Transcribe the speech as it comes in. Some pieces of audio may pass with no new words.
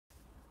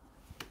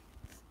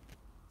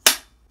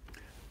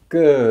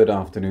Good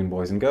afternoon,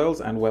 boys and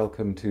girls, and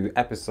welcome to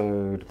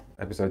episode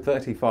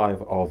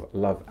 35 of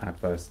Love at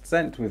First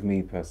Scent with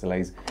me,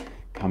 Persolaise,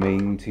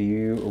 coming to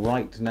you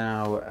right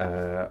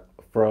now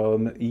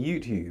from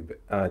YouTube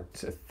at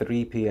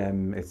 3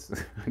 p.m. It's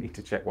I need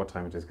to check what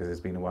time it is because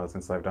it's been a while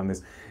since I've done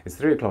this. It's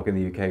 3 o'clock in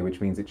the UK, which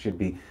means it should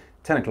be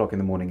 10 o'clock in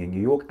the morning in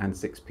New York and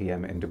 6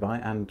 p.m. in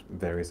Dubai, and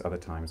various other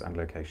times and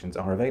locations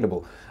are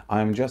available.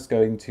 I'm just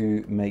going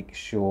to make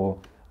sure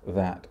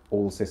that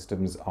all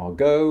systems are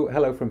go.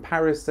 Hello from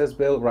Paris, says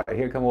Bill. Right,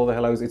 here come all the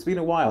hellos. It's been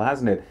a while,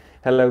 hasn't it?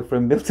 Hello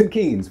from Milton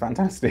Keynes.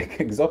 Fantastic.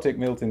 Exotic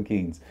Milton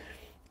Keynes.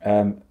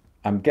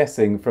 I'm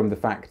guessing from the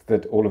fact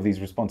that all of these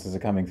responses are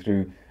coming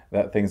through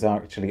that things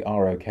actually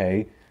are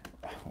okay.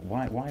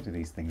 Why do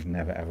these things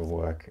never ever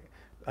work?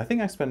 I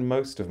think I spend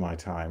most of my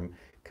time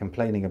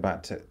complaining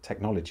about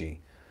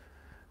technology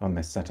on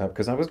this setup,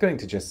 because I was going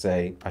to just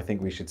say, I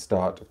think we should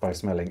start by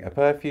smelling a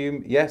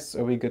perfume. Yes,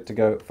 are we good to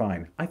go?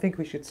 Fine. I think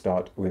we should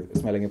start with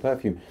smelling a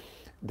perfume.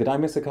 Did I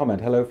miss a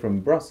comment? Hello from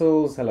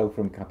Brussels, hello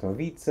from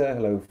Katowice,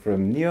 hello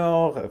from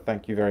Niort.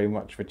 Thank you very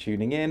much for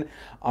tuning in.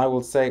 I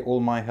will say all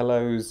my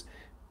hellos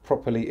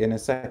properly in a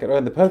second. Oh,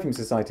 and the Perfume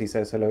Society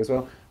says hello as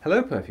well.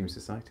 Hello, Perfume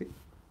Society.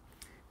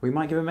 We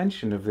might give a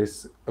mention of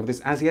this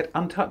as yet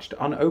untouched,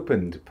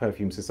 unopened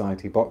Perfume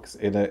Society box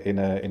in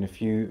a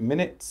few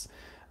minutes.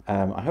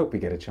 I hope we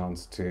get a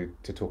chance to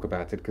talk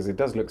about it because it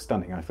does look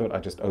stunning. I thought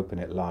I'd just open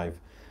it live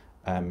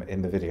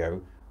in the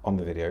video, on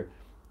the video.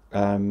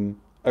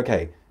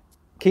 Okay,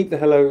 keep the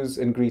hellos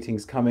and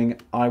greetings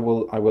coming. I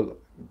will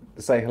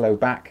say hello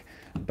back,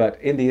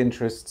 but in the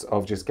interests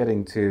of just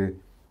getting to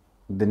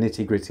the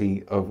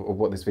nitty-gritty of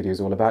what this video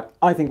is all about,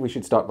 I think we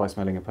should start by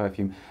smelling a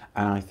perfume,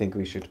 and I think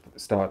we should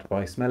start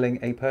by smelling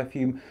a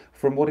perfume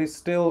from what is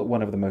still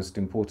one of the most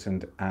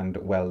important and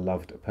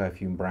well-loved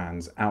perfume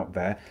brands out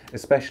there,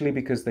 especially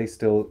because they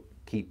still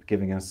keep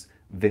giving us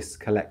this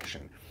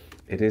collection.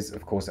 It is,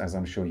 of course, as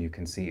I'm sure you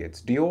can see,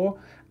 it's Dior,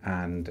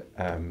 and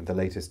the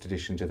latest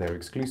addition to their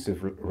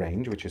exclusive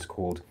range, which is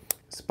called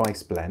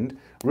Spice Blend.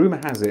 Rumour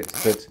has it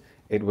that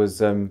it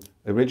was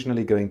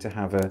originally going to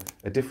have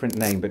a different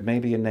name, but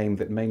maybe a name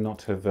that may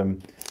not have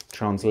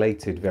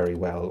translated very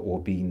well or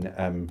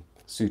been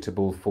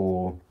suitable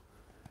for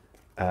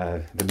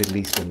the Middle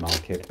Eastern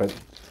market, but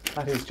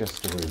that is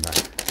just a rumour.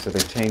 So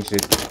they've changed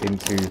it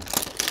into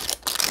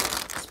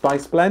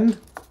Spice Blend,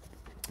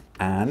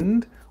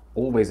 and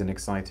always an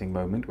exciting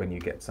moment when you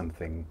get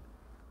something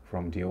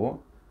from Dior.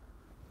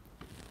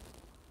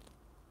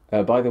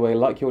 By the way,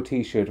 like your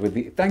t-shirt with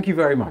the... Thank you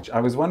very much. I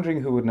was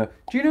wondering who would know.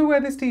 Do you know where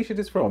this t-shirt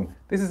is from?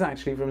 This is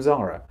actually from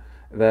Zara.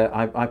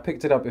 I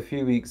picked it up a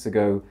few weeks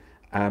ago.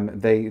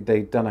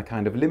 They'd done a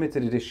kind of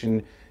limited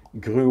edition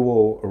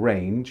Gruau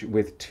range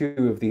with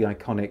two of the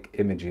iconic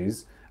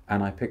images,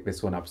 and I picked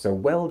this one up. So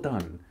well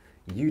done.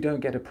 You don't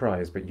get a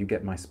prize, but you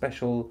get my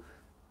special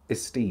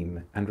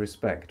esteem and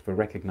respect for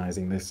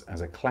recognizing this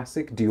as a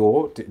classic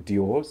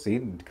Dior, see,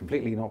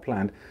 completely not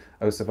planned,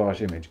 Eau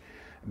Sauvage image.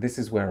 This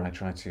is where I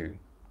try to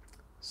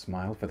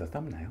smile for the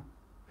thumbnail.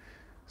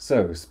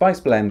 So, Spice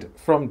Blend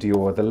from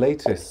Dior, the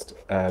latest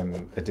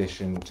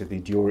addition to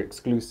the Dior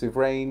exclusive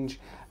range,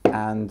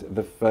 and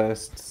the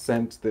first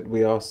scent that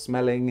we are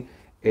smelling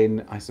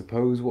in, I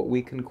suppose, what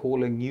we can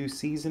call a new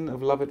season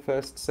of Love at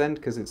First Scent,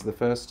 because it's the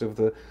first of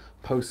the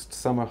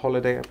post-summer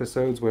holiday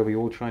episodes where we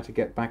all try to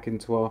get back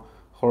into our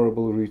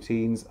horrible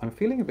routines. I'm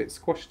feeling a bit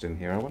squashed in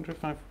here. I wonder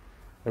if I've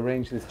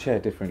arranged this chair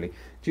differently.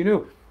 Do you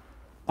know,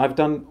 I've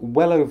done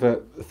well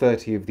over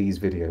 30 of these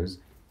videos,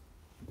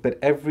 but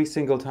every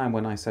single time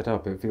when I set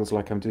up, it feels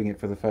like I'm doing it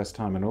for the first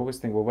time. And I always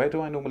think, well, where do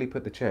I normally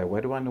put the chair?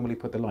 Where do I normally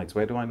put the lights?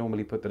 Where do I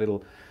normally put the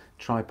little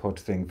tripod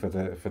thing for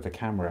the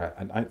camera?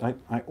 And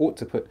I ought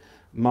to put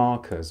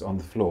markers on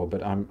the floor,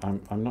 but I'm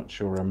not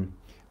sure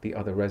the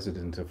other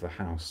resident of the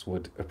house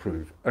would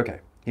approve. Okay,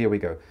 here we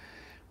go.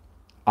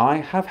 I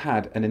have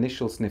had an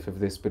initial sniff of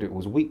this, but it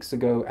was weeks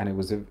ago, and it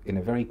was in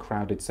a very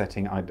crowded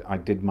setting. I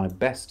did my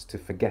best to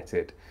forget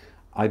it.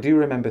 I do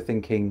remember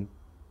thinking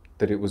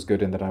that it was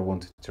good and that I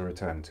wanted to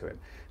return to it.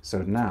 So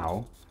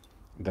now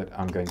that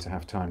I'm going to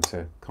have time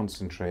to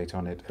concentrate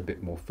on it a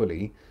bit more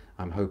fully,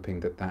 I'm hoping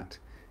that that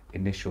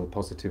initial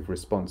positive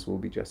response will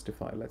be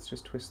justified. Let's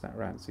just twist that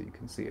around so you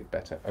can see it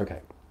better.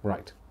 Okay,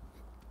 right.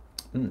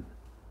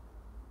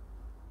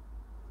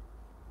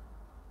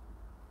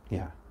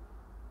 Yeah.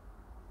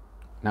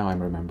 Now I'm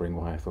remembering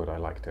why I thought I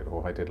liked it,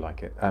 or I did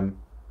like it.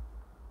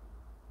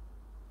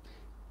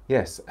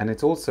 Yes, and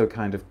it's also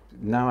kind of,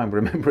 now I'm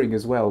remembering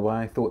as well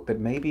why I thought that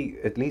maybe,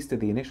 at least at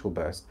the initial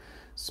burst,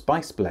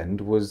 Spice Blend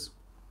was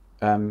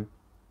an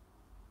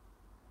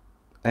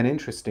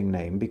interesting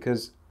name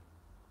because,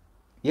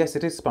 yes,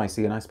 it is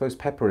spicy, and I suppose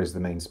pepper is the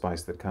main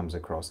spice that comes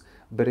across,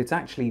 but it's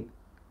actually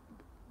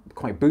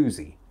quite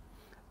boozy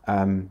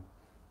in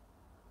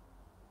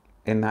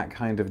that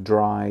kind of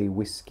dry,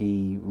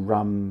 whiskey,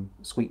 rum,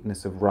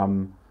 sweetness of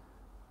rum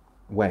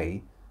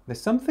way.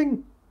 There's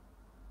something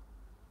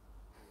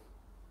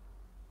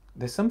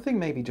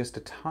maybe just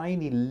a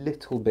tiny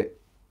little bit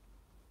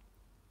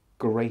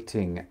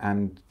grating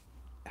and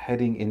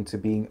heading into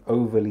being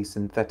overly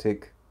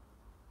synthetic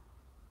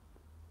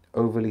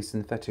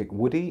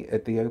woody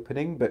at the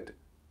opening, but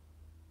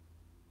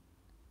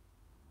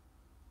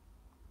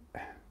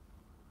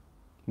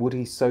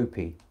woody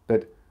soapy.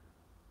 But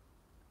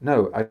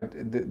no,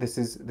 this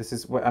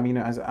is what I mean.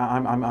 As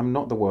I'm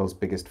not the world's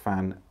biggest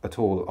fan at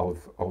all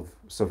of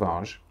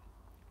Sauvage.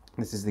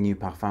 This is the new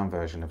Parfum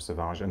version of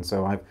Sauvage, and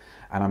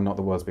I'm not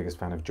the world's biggest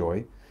fan of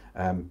Joy,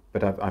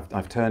 but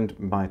I've turned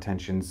my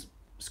attentions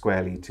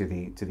squarely to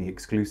the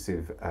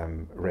exclusive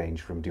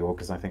range from Dior,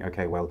 because I think,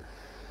 okay, well,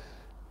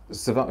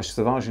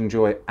 Sauvage and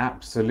Joy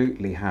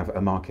absolutely have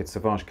a market.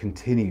 Sauvage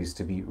continues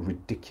to be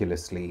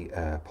ridiculously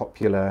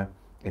popular,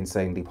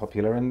 insanely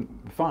popular, and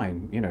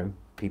fine, you know,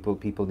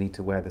 people need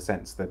to wear the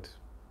scents that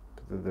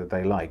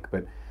they like,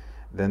 but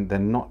then they're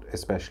not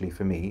especially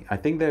for me. I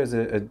think there's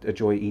a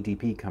Joy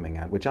EDP coming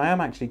out, which I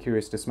am actually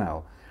curious to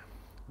smell,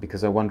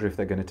 because I wonder if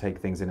they're going to take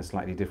things in a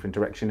slightly different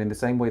direction, in the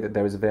same way that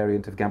there is a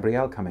variant of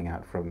Gabrielle coming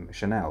out from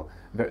Chanel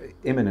very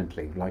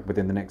imminently, like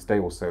within the next day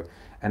or so.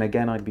 And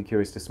again, I'd be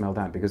curious to smell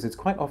that, because it's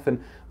quite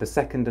often the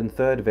second and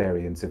third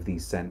variants of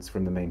these scents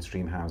from the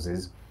mainstream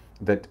houses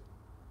that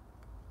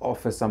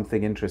offer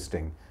something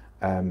interesting,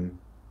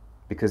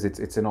 because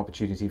it's an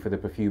opportunity for the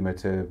perfumer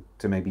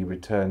to maybe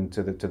return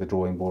to the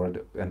drawing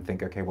board and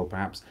think, okay, well,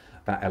 perhaps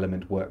that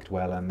element worked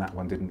well and that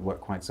one didn't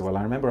work quite so well.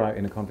 I remember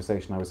in a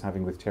conversation I was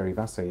having with Thierry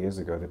Vassé years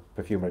ago, the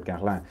perfumer at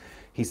Guerlain,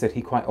 he said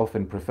he quite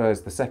often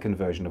prefers the second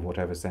version of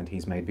whatever scent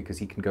he's made, because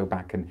he can go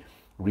back and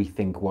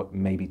rethink what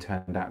maybe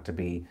turned out to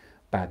be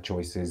bad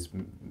choices,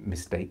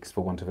 mistakes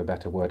for want of a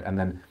better word, and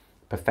then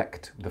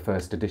perfect the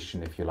first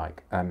edition, if you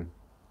like.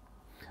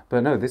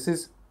 But no, this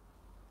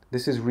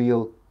is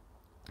real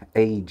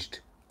aged,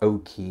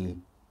 oaky,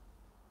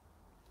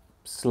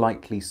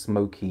 slightly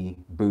smoky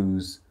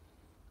booze,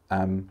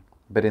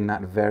 but in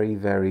that very,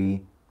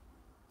 very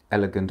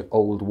elegant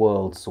old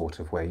world sort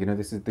of way. You know,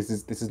 this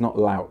is not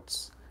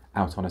louts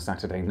out on a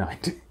Saturday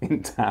night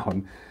in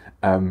town,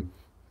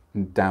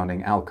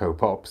 downing Alco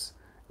Pops.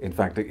 In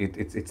fact,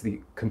 it's the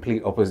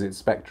complete opposite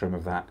spectrum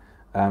of that.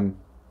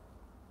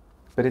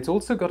 But it's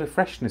also got a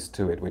freshness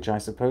to it, which I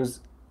suppose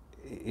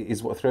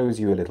is what throws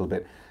you a little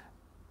bit.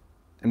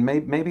 And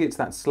maybe it's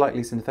that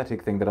slightly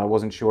synthetic thing that I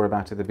wasn't sure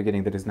about at the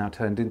beginning that has now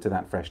turned into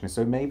that freshness.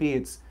 So maybe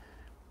it's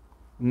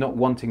not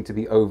wanting to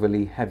be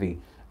overly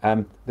heavy.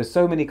 There's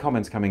so many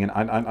comments coming in.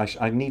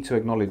 I need to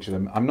acknowledge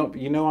them. I'm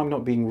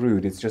not being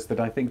rude. It's just that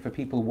I think for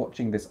people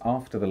watching this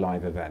after the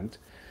live event,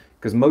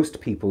 because most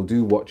people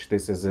do watch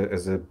this as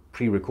a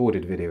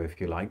pre-recorded video,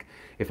 if you like.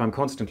 If I'm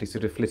constantly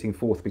sort of flitting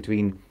forth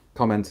between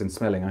comments and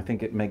smelling, I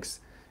think it makes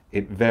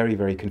it very,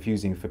 very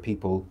confusing for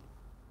people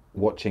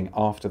watching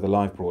after the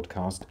live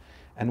broadcast.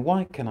 And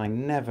why can I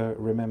never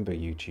remember,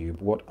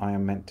 YouTube, what I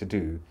am meant to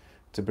do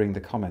to bring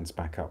the comments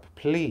back up?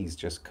 Please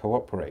just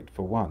cooperate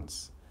for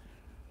once.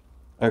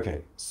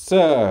 Okay,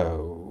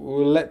 so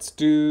let's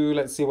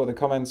see what the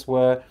comments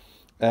were.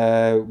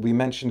 We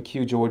mentioned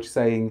Q George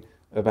saying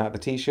about the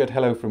t-shirt.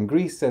 Hello from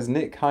Greece, says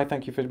Nick. Hi,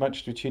 thank you very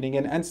much for tuning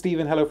in. And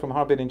Stephen, hello from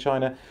Harbin in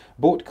China.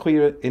 Bought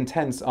Queer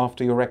Intense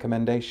after your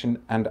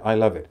recommendation and I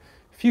love it.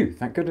 Phew,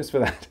 thank goodness for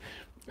that.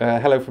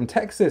 Hello from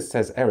Texas,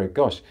 says Eric.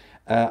 Gosh,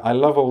 I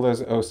love all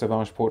those Eau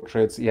Sauvage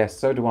portraits. Yes,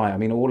 so do I. I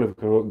mean, all of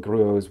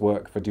Gruo's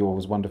work for Dior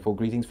was wonderful.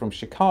 Greetings from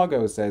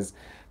Chicago, says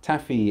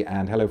Taffy.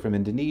 And hello from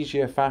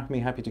Indonesia.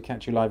 Fahmi, happy to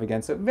catch you live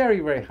again. So very,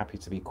 very happy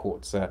to be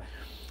caught, sir.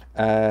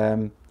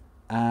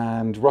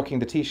 And rocking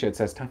the t-shirt,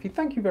 says Taffy.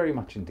 Thank you very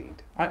much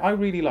indeed. I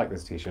really like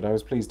this t-shirt. I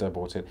was pleased I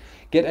bought it.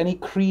 Get any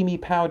creamy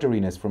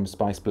powderiness from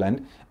Spice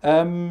Blend?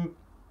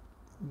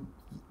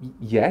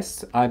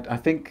 Yes, I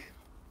think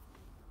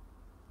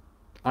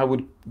I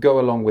would go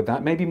along with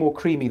that. Maybe more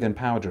creamy than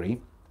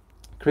powdery.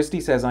 Christy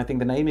says, I think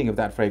the naming of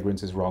that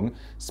fragrance is wrong.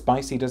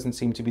 Spicy doesn't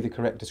seem to be the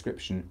correct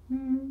description.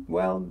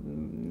 Well,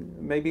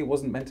 maybe it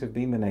wasn't meant to have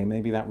been the name.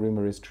 Maybe that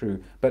rumor is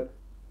true. But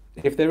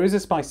if there is a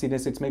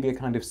spiciness, it's maybe a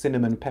kind of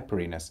cinnamon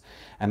pepperiness.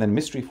 And then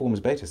Mystery Forms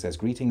Beta says,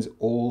 greetings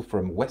all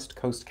from West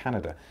Coast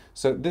Canada.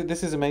 So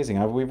this is amazing.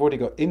 We've already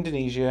got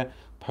Indonesia,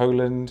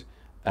 Poland,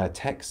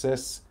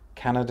 Texas,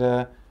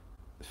 Canada,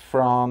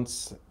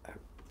 France.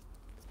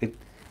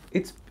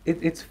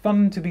 It's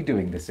fun to be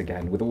doing this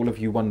again with all of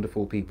you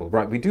wonderful people.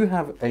 Right, we do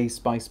have a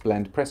Spice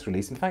Blend press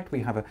release. In fact, we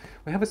have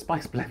a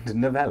Spice Blend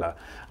novella.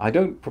 I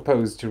don't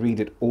propose to read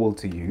it all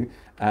to you.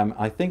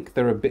 I think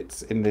there are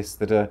bits in this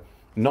that are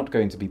not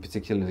going to be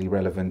particularly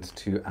relevant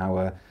to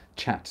our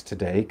chat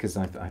today, because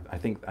I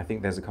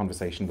think there's a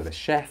conversation with a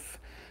chef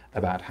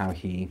about how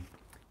he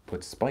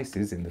puts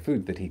spices in the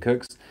food that he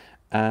cooks.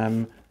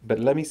 But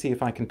let me see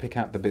if I can pick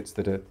out the bits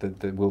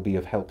that will be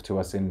of help to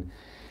us in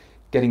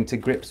getting to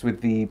grips with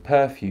the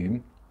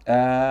perfume.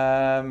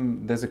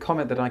 There's a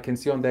comment that I can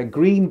see on there.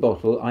 Green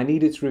bottle, I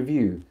need its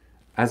review.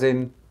 As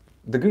in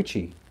the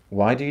Gucci.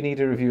 Why do you need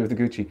a review of the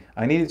Gucci?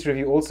 I need its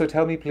review. Also,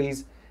 tell me,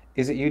 please,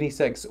 is it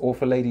unisex or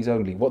for ladies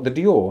only? What, the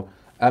Dior?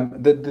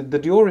 The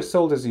Dior is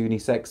sold as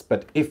unisex,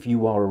 but if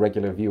you are a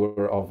regular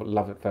viewer of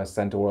Love at First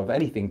Scent or of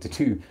anything to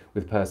do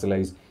with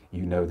Persolaise,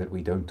 you know that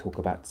we don't talk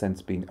about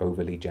scents being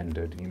overly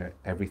gendered. You know,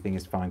 everything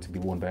is fine to be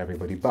worn by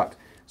everybody, but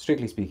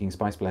strictly speaking,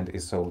 Spice Blend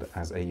is sold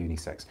as a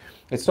unisex.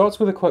 It starts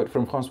with a quote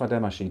from François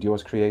Demachy,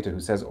 Dior's creator, who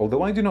says,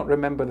 "Although I do not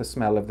remember the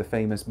smell of the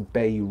famous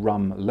bay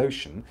rum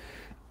lotion,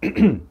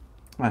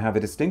 I have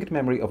a distinct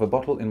memory of a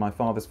bottle in my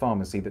father's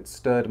pharmacy that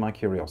stirred my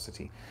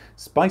curiosity.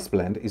 Spice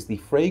Blend is the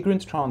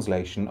fragrant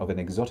translation of an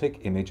exotic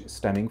image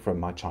stemming from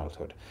my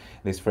childhood.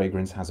 This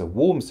fragrance has a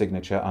warm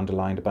signature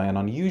underlined by an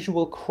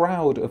unusual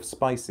crowd of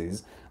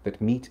spices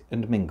that meet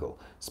and mingle.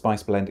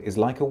 Spice Blend is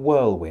like a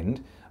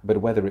whirlwind,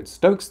 but whether it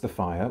stokes the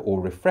fire or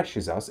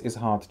refreshes us is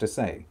hard to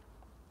say."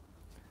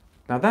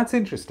 Now that's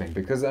interesting,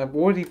 because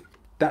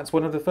that's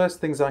one of the first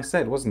things I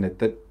said, wasn't it?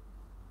 That,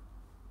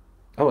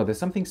 oh, there's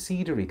something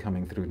cedary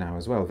coming through now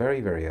as well.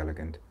 Very, very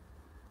elegant.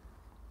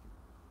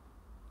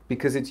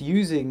 Because it's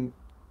using,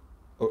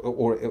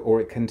 or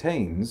it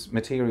contains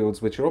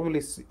materials which are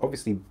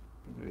obviously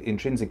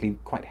intrinsically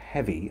quite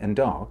heavy and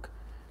dark,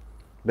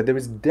 but there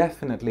is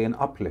definitely an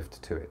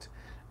uplift to it.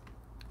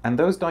 And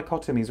those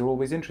dichotomies are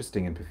always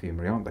interesting in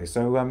perfumery, aren't they?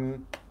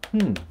 So,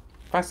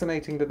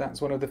 fascinating that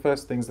that's one of the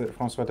first things that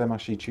François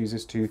Demachy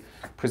chooses to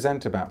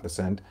present about the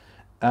scent.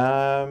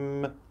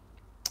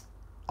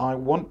 I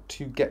want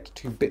to get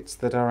to bits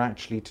that are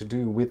actually to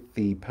do with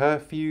the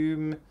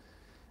perfume.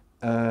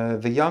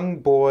 The young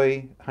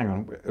boy, hang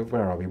on,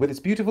 where are we? With its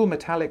beautiful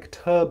metallic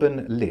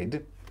turban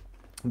lid,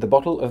 the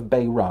bottle of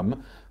bay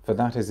rum, for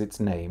that is its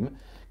name,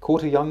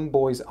 caught a young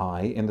boy's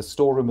eye in the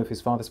storeroom of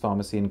his father's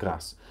pharmacy in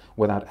Grasse.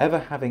 Without ever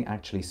having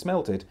actually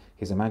smelt it,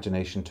 his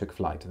imagination took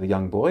flight. The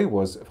young boy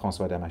was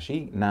François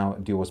Demachy, now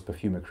Dior's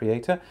perfumer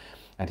creator,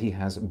 and he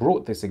has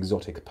brought this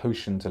exotic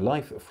potion to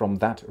life from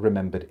that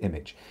remembered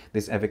image.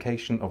 This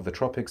evocation of the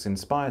tropics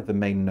inspired the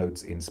main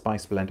notes in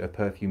Spice Blend, a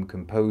perfume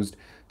composed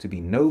to be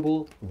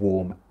noble,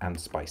 warm, and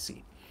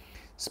spicy.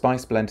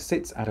 Spice Blend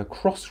sits at a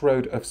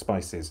crossroad of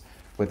spices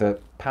with a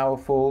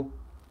powerful,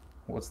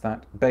 what's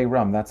that? Bay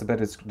rum. That's a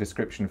better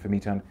description for me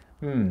to...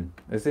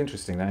 it's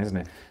interesting, that, isn't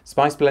it?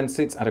 Spice Blend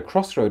sits at a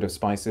crossroad of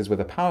spices with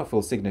a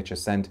powerful signature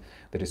scent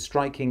that is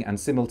striking and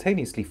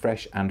simultaneously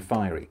fresh and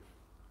fiery.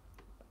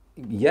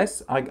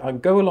 Yes, I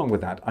go along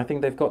with that. I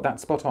think they've got that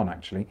spot on,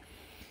 actually.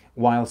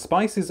 While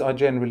spices are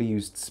generally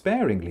used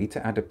sparingly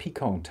to add a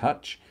piquant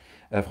touch,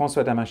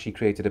 François Demachy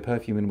created a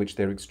perfume in which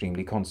they're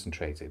extremely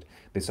concentrated.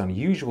 This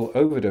unusual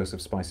overdose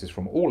of spices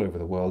from all over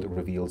the world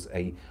reveals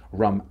a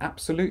rum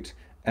absolute,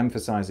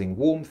 emphasizing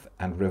warmth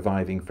and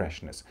reviving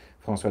freshness.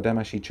 François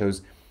Demachy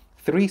chose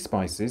 3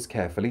 spices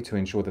carefully to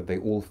ensure that they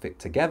all fit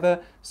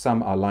together.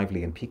 Some are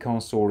lively and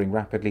piquant, soaring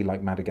rapidly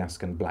like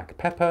Madagascan black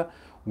pepper,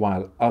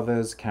 while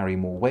others carry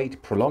more weight,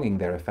 prolonging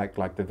their effect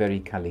like the very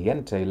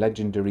caliente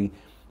legendary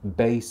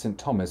Bay St.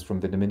 Thomas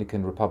from the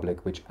Dominican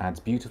Republic, which adds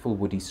beautiful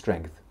woody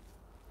strength.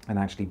 And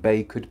actually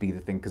bay could be the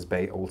thing, because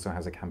bay also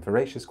has a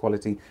camphoraceous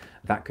quality.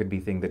 That could be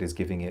the thing that is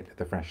giving it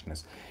the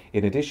freshness.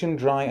 In addition,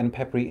 dry and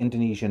peppery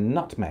Indonesian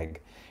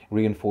nutmeg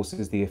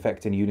reinforces the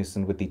effect in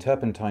unison with the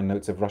turpentine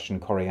notes of Russian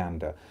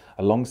coriander.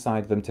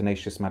 Alongside them,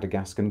 tenacious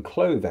Madagascan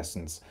clove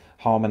essence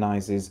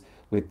harmonizes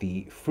with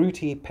the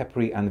fruity,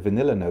 peppery and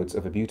vanilla notes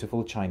of a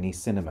beautiful Chinese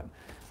cinnamon.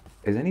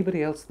 Is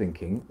anybody else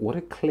thinking, what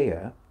a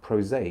clear,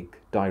 prosaic,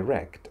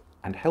 direct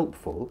and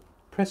helpful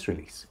press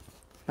release?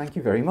 Thank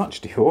you very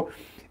much, Dior.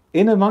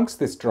 In amongst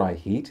this dry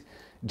heat,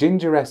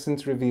 ginger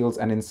essence reveals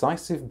an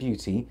incisive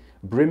beauty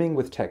brimming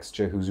with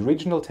texture whose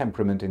original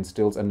temperament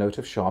instills a note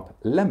of sharp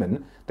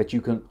lemon that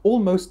you can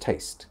almost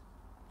taste.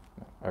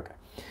 Okay.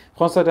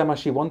 François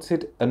Demachy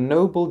wanted a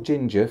noble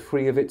ginger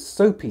free of its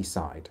soapy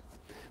side.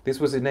 This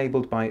was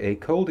enabled by a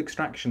cold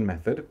extraction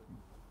method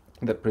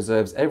that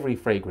preserves every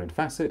fragrant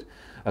facet,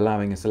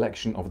 allowing a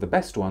selection of the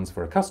best ones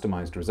for a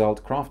customized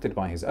result crafted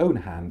by his own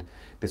hand.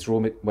 This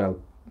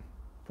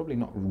probably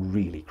not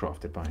really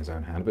crafted by his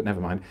own hand, but never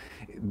mind.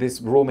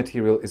 This raw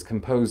material is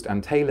composed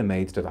and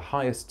tailor-made to the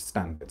highest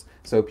standards,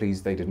 so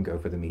please they didn't go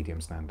for the medium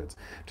standards.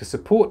 To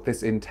support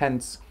this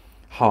intense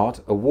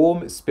heart, a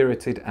warm,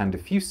 spirited and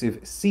diffusive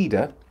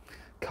cedar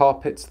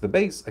carpets the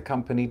base,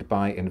 accompanied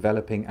by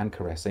enveloping and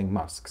caressing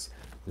musks.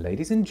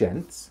 Ladies and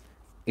gents,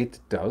 it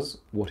does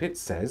what it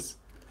says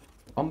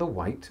on the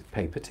white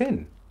paper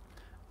tin.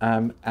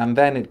 And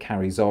then it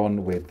carries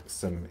on with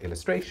some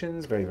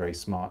illustrations, very, very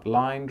smart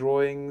line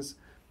drawings,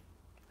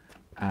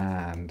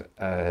 and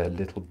a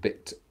little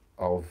bit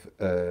of,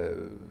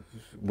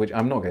 which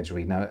I'm not going to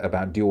read now,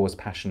 about Dior's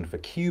passion for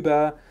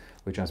Cuba,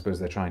 which I suppose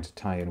they're trying to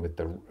tie in with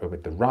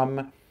the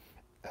rum.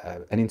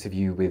 An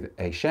interview with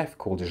a chef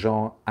called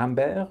Jean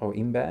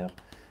Imbert,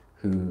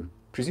 who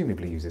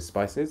presumably uses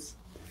spices.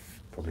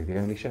 Probably the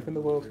only chef in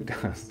the world who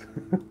does.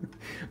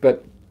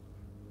 But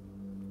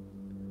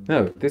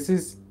no, this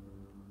is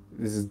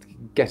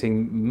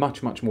getting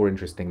much more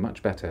interesting,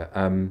 much better.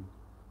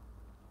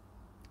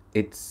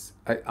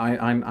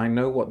 I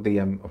know what the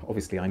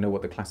obviously I know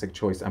what the classic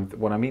choice.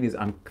 What I mean is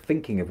I'm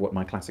thinking of what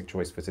my classic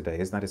choice for today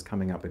is. That is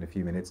coming up in a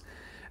few minutes,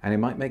 and it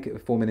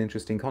might form an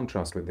interesting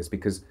contrast with this,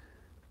 because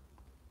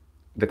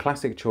the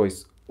classic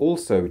choice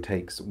also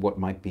takes what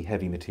might be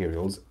heavy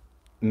materials,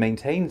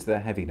 maintains their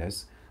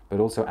heaviness, but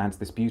also adds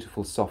this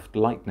beautiful soft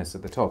lightness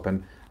at the top.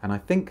 And I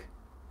think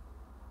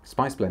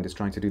Spice Blend is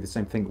trying to do the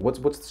same thing. What's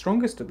the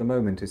strongest at the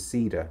moment is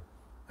cedar,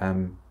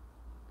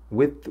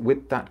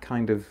 with that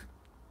kind of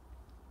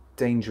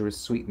dangerous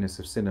sweetness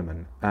of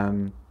cinnamon.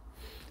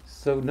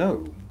 So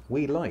no,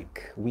 we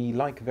like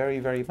very,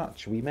 very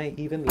much. We may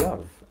even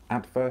love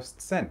at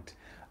first scent.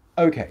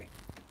 Okay,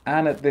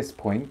 and at this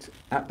point,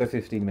 at the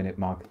 15-minute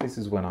mark, this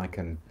is when I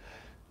can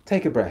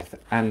take a breath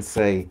and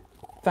say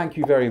thank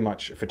you very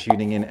much for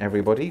tuning in,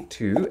 everybody,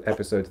 to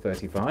episode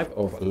 35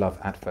 of Love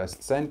at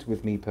First Scent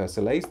with me,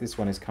 Persolaise. This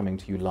one is coming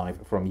to you live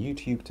from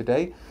YouTube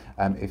today.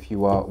 If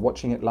you are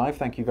watching it live,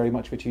 thank you very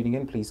much for tuning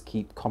in. Please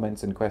keep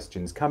comments and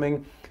questions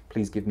coming.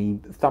 Please give me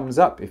thumbs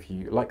up if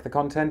you like the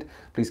content.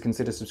 Please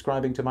consider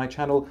subscribing to my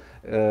channel.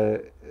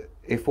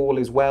 If all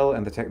is well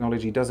and the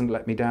technology doesn't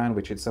let me down,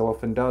 which it so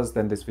often does,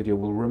 then this video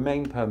will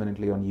remain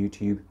permanently on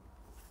YouTube.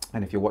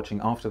 And if you're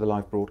watching after the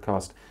live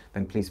broadcast,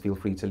 then please feel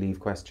free to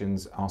leave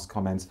questions, ask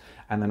comments,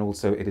 and then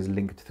also it is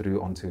linked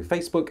through onto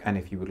Facebook. And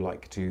if you would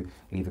like to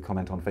leave a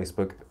comment on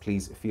Facebook,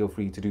 please feel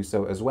free to do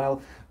so as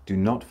well. Do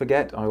not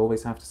forget, I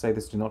always have to say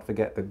this, do not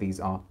forget that these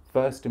are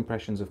first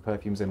impressions of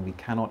perfumes, and we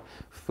cannot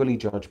fully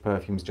judge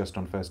perfumes just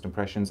on first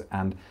impressions.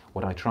 And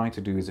what I try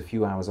to do is a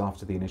few hours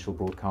after the initial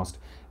broadcast,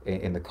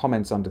 in the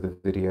comments under the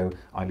video,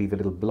 I leave a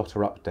little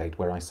blotter update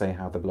where I say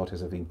how the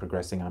blotters have been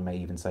progressing. I may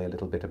even say a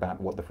little bit about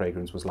what the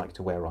fragrance was like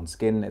to wear on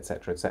skin,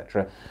 etc.,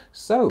 etc.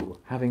 So,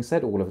 having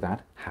said all of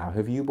that, how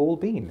have you all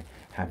been?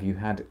 Have you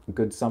had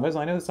good summers?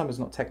 I know the summer's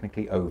not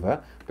technically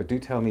over, but do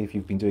tell me if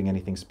you've been doing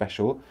anything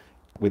special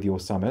with your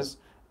summers.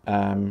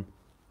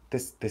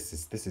 This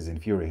is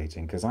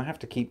infuriating because I have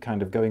to keep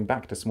kind of going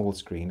back to small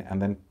screen and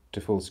then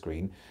to full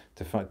screen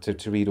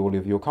to read all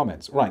of your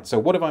comments. Right, so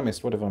what have I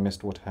missed? What have I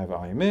missed? What have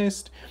I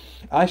missed?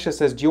 Aisha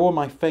says, Dior,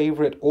 my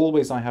favourite.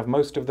 Always I have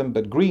most of them,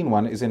 but green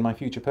one is in my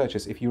future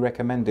purchase. If you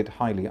recommend it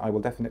highly, I will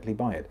definitely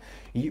buy it.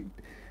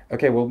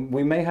 Okay, well,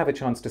 we may have a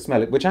chance to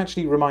smell it, which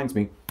actually reminds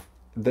me,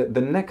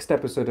 the next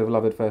episode of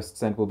Love at First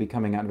Scent will be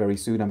coming out very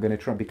soon. I'm going to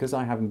try, because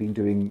I haven't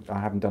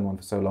done one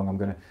for so long, I'm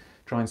going to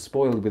try and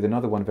spoil with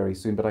another one very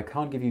soon, but I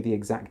can't give you the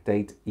exact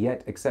date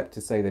yet, except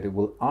to say that it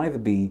will either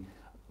be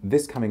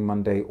this coming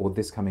Monday or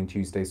this coming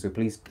Tuesday, so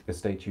please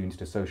stay tuned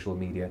to social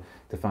media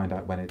to find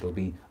out when it'll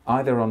be,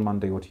 either on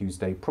Monday or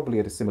Tuesday, probably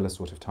at a similar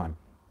sort of time.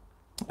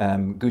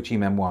 Gucci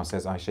Memoire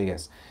says, Aisha,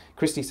 yes.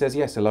 Christy says,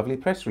 yes, a lovely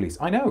press release.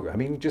 I know, I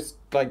mean, just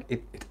like,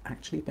 it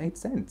actually made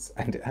sense,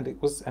 and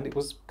it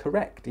was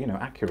correct, you know,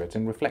 accurate,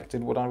 and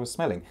reflected what I was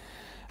smelling.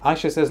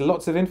 Aisha says,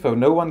 lots of info.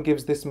 No one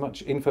gives this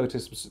much info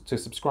to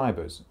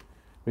subscribers.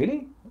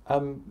 Really?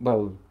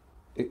 Well,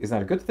 is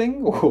that a good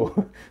thing? Or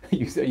are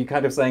you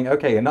kind of saying,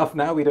 okay, enough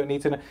now, we don't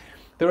need to know?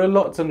 There are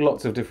lots and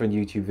lots of different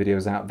YouTube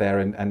videos out there,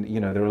 and you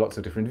know, there are lots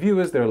of different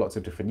viewers, there are lots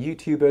of different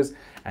YouTubers,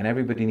 and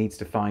everybody needs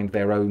to find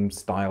their own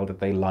style that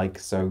they like.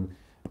 So,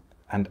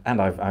 and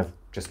I've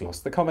just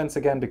lost the comments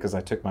again because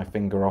I took my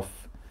finger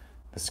off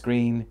the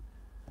screen.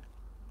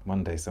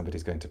 One day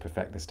somebody's going to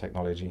perfect this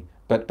technology,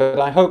 but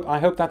I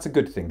hope that's a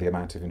good thing, the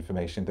amount of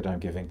information that I'm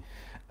giving.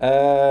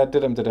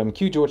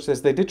 Q George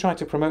says, they did try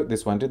to promote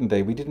this one, didn't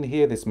they? We didn't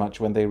hear this much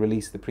when they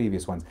released the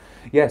previous ones.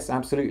 Yes,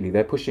 absolutely,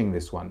 they're pushing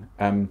this one.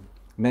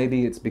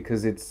 Maybe it's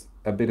because it's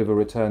a bit of a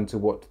return to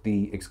what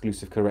the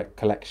exclusive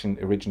collection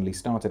originally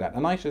started at.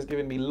 And Aisha's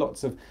given me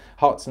lots of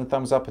hearts and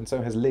thumbs up, and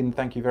so has Lynn.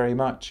 Thank you very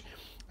much.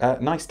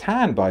 Nice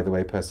tan, by the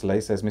way,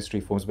 Persolaise, says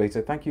Mystery Forms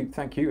Beta. Thank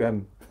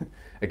you.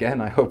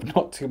 Again, I hope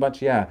not too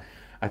much. Yeah,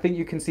 I think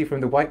you can see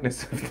from the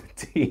whiteness of the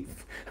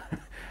teeth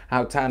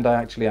how tanned I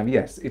actually am.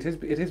 Yes, it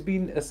has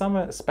been a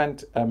summer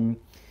spent in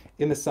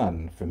the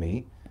sun for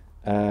me.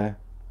 I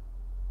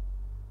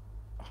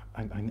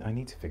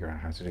need to figure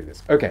out how to do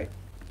this. Okay.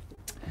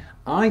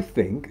 I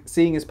think,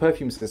 seeing as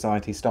Perfume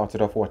Society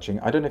started off watching,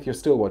 I don't know if you're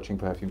still watching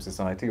Perfume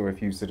Society or if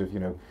you've sort of, you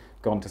know,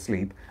 gone to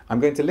sleep. I'm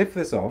going to lift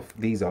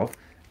these off,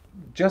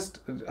 just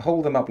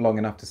hold them up long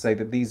enough to say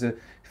that these are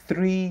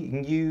 3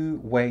 new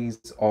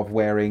ways of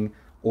wearing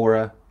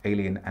Aura,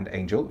 Alien and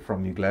Angel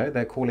from Mugler.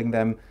 They're calling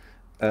them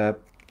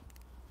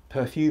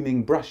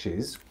perfuming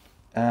brushes.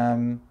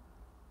 Oh,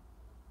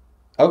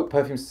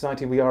 Perfume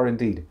Society, we are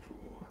indeed.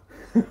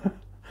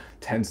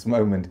 Tense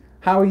moment.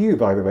 How are you,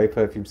 by the way,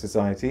 Perfume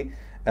Society?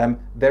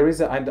 There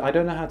is I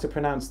don't know how to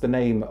pronounce the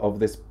name of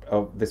this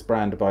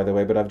brand, by the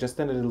way, but I've just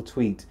done a little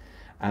tweet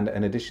and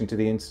an addition to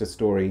the Insta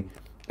story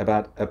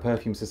about a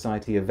Perfume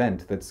Society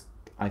event that's,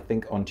 I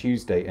think, on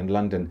Tuesday in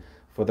London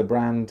for the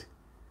brand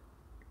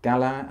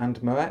Gala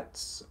and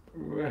Moet's.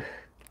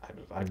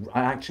 I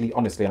actually,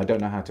 honestly, I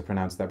don't know how to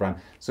pronounce that brand.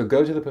 So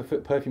go to the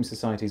Perfume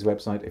Society's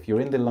website if you're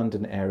in the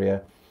London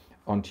area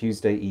on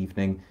Tuesday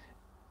evening.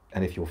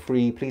 And if you're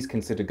free, please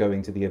consider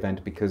going to the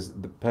event, because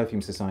the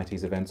Perfume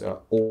Society's events are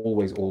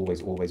always,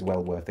 always, always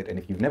well worth it. And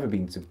if you've never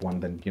been to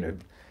one, then, you know,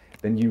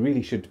 then you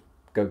really should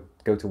go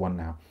to one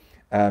now.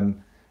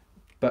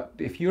 But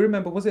if you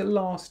remember, was it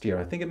last year?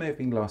 I think it may have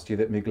been last year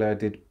that Mugler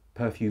did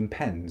perfume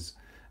pens.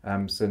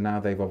 So now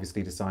they've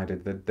obviously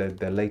decided that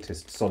their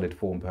latest solid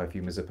form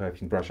perfume is a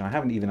perfume brush. And I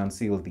haven't even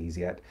unsealed these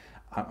yet.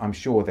 I'm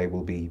sure they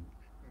will be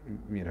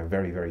you know,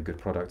 very, very good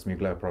products.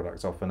 Mugler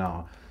products often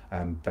are,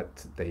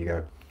 but there you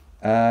go.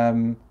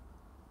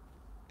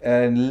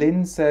 And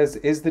Lynn says,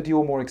 is the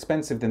Dior more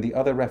expensive than the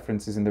other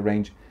references in the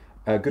range?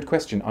 Good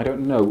question. I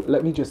don't know.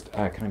 Let me just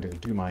kind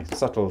of do my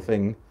subtle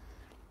thing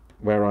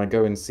where I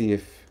go and see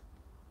if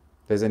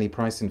there's any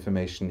price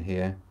information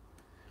here.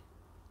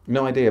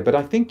 No idea, but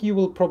I think you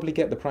will probably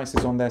get the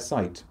prices on their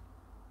site,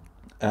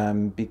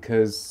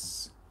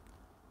 because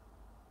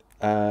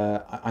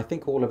I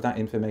think all of that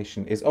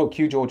information is... Oh,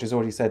 Q George has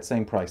already said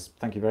same price.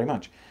 Thank you very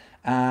much.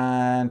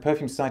 And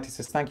Perfume Society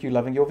says, thank you,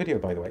 loving your video,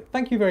 by the way.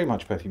 Thank you very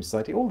much, Perfume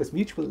Society. All this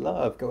mutual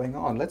love going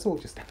on. Let's all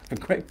just have a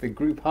great big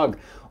group hug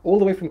all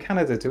the way from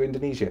Canada to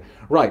Indonesia.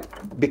 Right,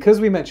 because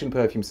we mentioned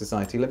Perfume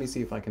Society, let me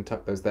see if I can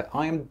tuck those there.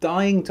 I am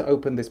dying to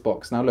open this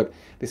box. Now look,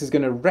 this is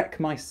going to wreck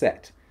my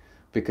set,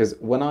 because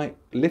when I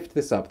lift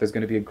this up, there's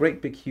going to be a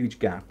great big huge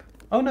gap.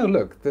 Oh no,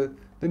 look, the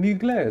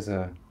Muglers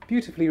are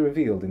beautifully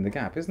revealed in the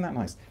gap. Isn't that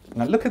nice?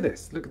 Now look at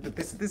this. Look at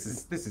this.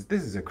 This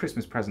is a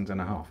Christmas present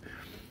and a half.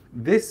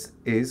 This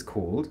is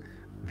called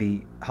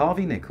the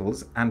Harvey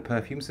Nichols and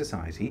Perfume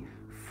Society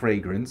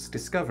Fragrance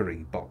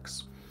Discovery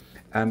Box.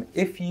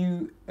 If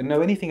you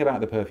know anything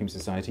about the Perfume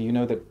Society, you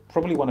know that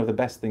probably one of the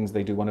best things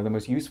they do, one of the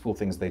most useful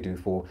things they do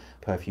for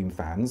perfume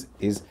fans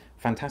is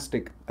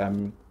fantastic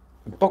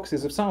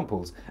boxes of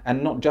samples,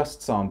 and not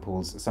just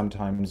samples,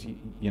 sometimes,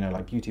 you know,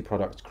 like beauty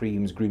products,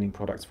 creams, grooming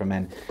products for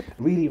men.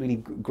 Really, really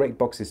great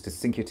boxes to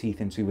sink your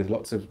teeth into with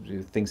lots of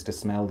things to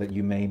smell that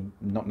you may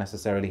not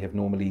necessarily have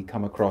normally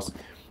come across.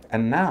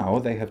 And now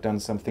they have done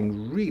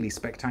something really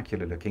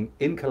spectacular looking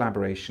in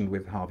collaboration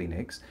with Harvey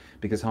Nicks,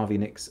 because Harvey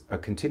Nicks are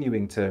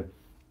continuing to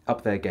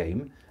up their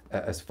game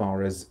as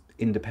far as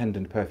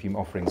independent perfume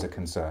offerings are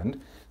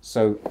concerned.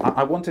 So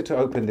I wanted to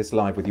open this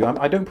live with you.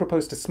 I don't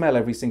propose to smell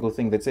every single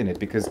thing that's in it,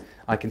 because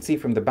I can see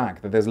from the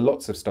back that there's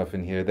lots of stuff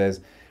in here.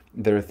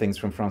 There are things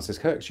from Francis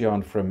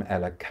Kurkdjian, from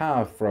Ella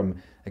K, from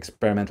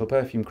Experimental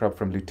Perfume Club,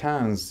 from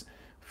Lutins,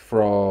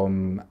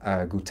 from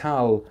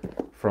Goutal,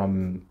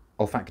 from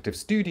Olfactive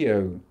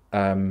Studio,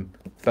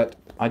 but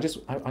I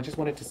just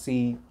wanted to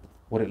see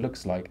what it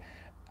looks like,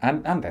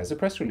 and there's a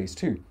press release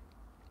too.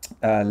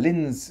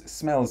 Lynn's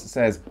Smells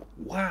says,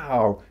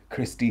 wow.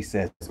 Christy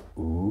says,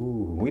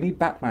 ooh, we need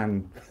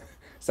Batman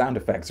sound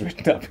effects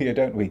written up here,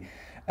 don't we?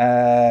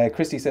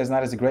 Christy says,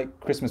 that is a great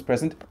Christmas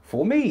present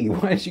for me.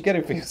 Why did you get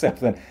it for yourself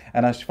then?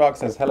 And Ashfaq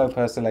says, hello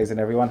Persolaise and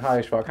everyone.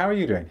 Hi Ashfaq, how are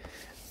you doing?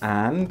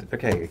 And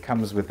okay, it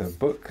comes with a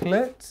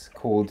booklet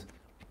called...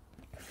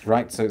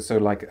 Right, so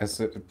like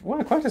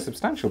well, quite a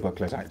substantial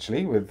booklet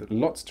actually, with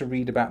lots to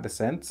read about the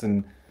scents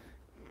and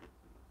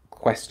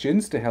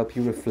questions to help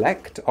you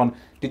reflect on.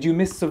 Did you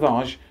miss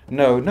Sauvage?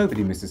 No,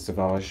 nobody misses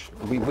Sauvage.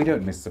 We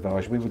don't miss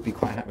Sauvage. We would be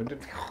quite happy.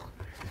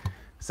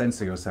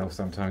 Censor yourself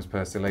sometimes,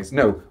 Persolaise.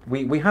 No,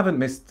 we haven't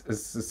missed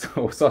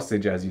or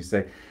sausage, as you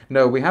say.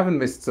 No, we haven't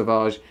missed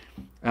Sauvage.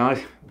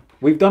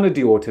 We've done a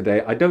Dior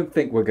today. I don't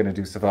think we're going to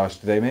do Sauvage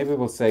today. Maybe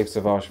we'll save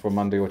Sauvage for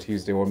Monday or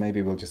Tuesday, or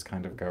maybe we'll just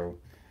kind of go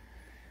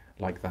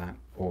like that,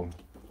 or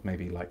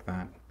maybe like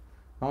that.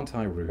 Aren't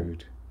I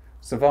rude?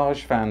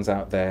 Sauvage fans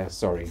out there,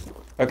 sorry.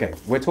 Okay,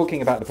 we're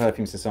talking about the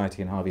Perfume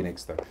Society and Harvey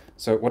Nicks though.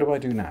 So what do I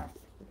do now?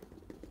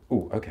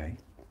 Oh, okay.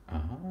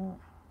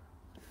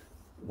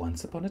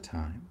 Once upon a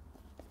time,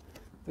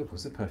 there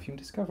was a perfume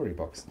discovery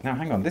box. Now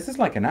hang on, this is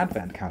like an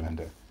advent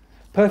calendar.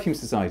 Perfume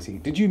Society,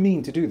 did you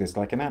mean to do this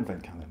like an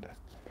advent calendar?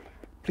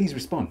 Please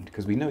respond,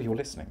 because we know you're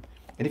listening.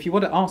 And if you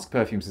want to ask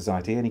Perfume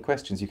Society any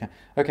questions, you can.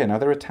 Okay, now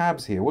there are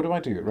tabs here. What do I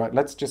do? Right,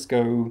 let's just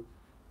go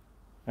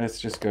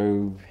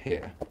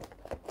here.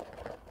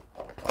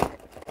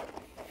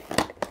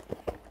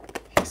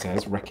 He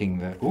says, wrecking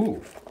the,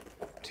 ooh,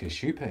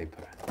 tissue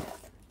paper.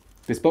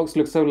 This box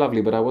looks so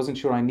lovely, but I wasn't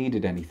sure I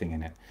needed anything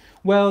in it.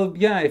 Well,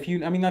 yeah, I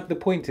mean, the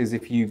point is,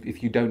 if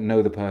you don't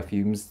know the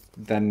perfumes,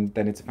 then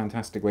it's a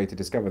fantastic way to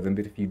discover them.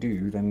 But if you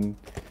do, then...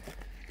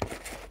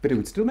 But it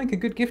would still make a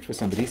good gift for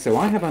somebody. So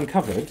I have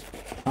uncovered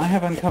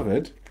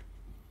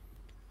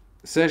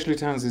Serge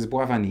Lutens'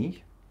 Bois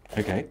Vanille.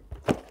 Okay.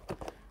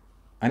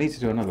 I need to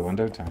do another one,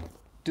 don't I?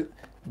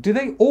 Do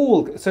they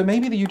all... So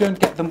maybe you don't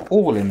get them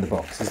all in the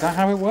box. Is that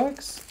how it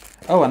works?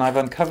 Oh, and I've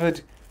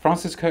uncovered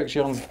Francis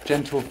Kurkdjian's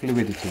Gentle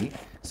Fluidity.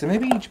 So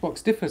maybe each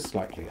box differs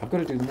slightly. I've got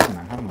to do them all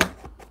now, haven't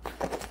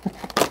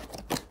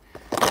I?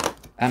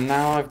 And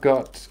now I've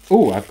got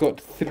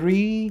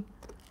 3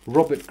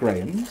 Robert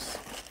Grahams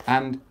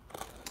and...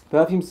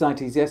 Perfume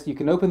Societies, yes, you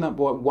can open that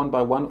one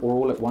by one or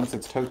all at once.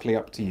 It's totally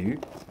up to you.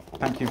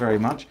 Thank you very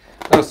much.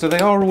 Oh, so they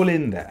are all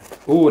in there.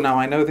 Oh, now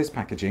I know this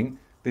packaging.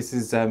 This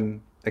is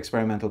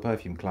Experimental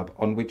Perfume Club,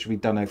 on which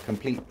we've done a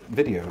complete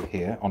video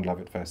here on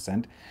Love at First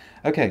Scent.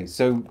 Okay,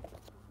 so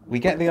we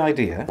get the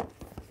idea.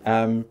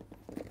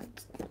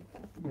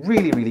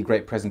 Really, really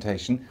great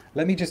presentation.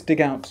 Let me just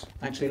dig out...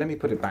 Actually, let me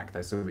put it back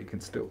there so we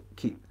can still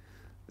keep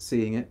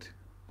seeing it.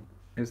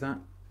 Is that...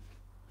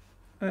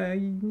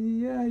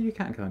 yeah, you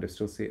can kind of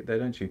still see it there,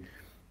 don't you?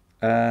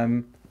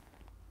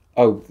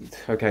 Oh,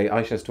 okay,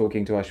 Aisha's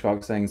talking to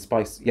Ashfaq saying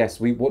spice. Yes,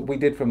 what we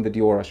did from the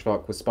Dior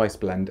Ashfaq was spice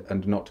blend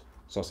and not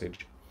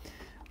sausage.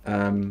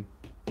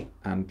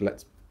 and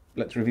let's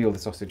reveal the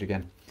sausage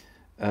again.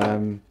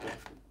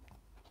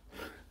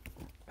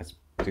 Let's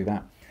do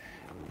that.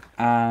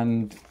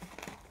 And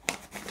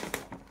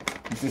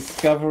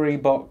discovery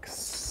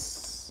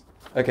box.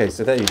 Okay,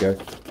 so there you go.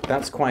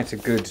 That's quite a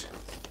good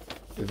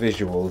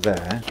visual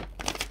there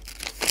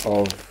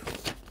of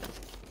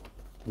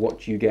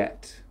what you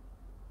get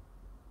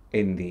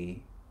in the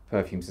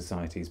Perfume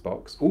Society's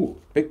box. Ooh,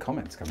 big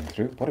comments coming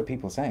through. What are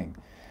people saying?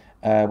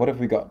 What have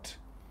we got?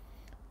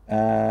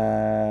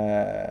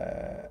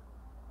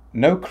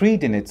 No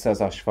creed in it, says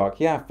Ashfaq.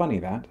 Yeah, funny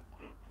that.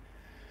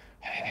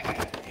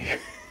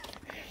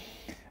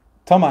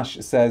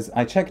 Tomasz says,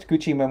 I checked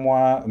Gucci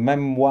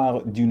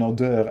Memoire D'Une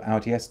Odeur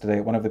out yesterday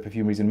at one of the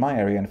perfumeries in my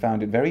area and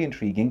found it very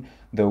intriguing,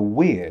 though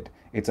weird.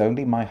 It's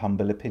only my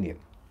humble opinion.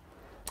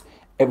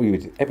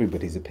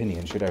 Everybody's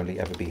opinion should only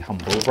ever be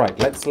humble. Right,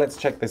 let's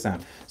check this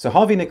out. So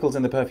Harvey Nichols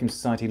and the Perfume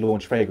Society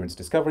launched Fragrance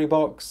Discovery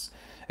Box.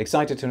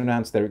 Excited to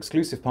announce their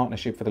exclusive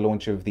partnership for the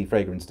launch of the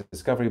Fragrance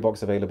Discovery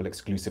Box, available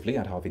exclusively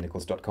at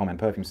harveynichols.com and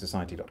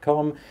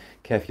perfumesociety.com.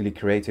 Carefully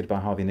created by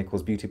Harvey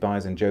Nichols beauty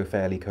buyers and Joe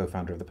Fairley,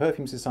 co-founder of the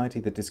Perfume Society,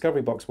 the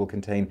Discovery Box will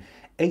contain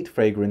 8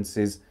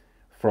 fragrances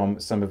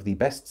from some of the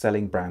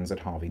best-selling brands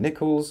at Harvey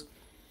Nichols.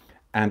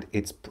 And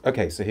it's,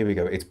 okay, so here we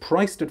go. It's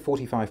priced at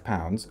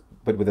 £45,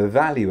 but with a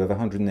value of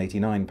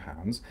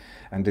 £189,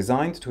 and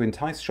designed to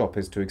entice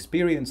shoppers to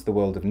experience the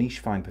world of niche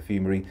fine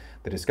perfumery.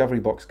 The Discovery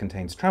Box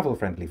contains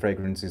travel-friendly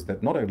fragrances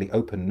that not only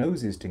open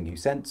noses to new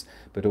scents,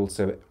 but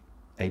also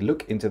a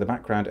look into the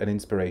background and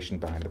inspiration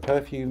behind the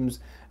perfumes,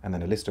 and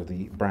then a list of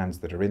the brands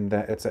that are in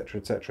there, etc.,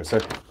 etc. So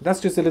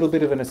that's just a little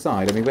bit of an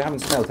aside. I mean, we haven't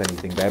smelt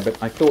anything there,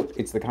 but I thought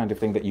it's the kind of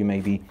thing that you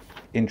may be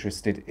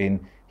interested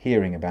in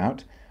hearing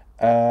about.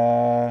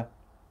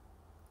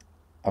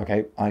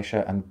 Okay,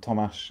 Aisha and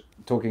Tomasz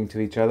talking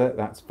to each other,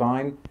 that's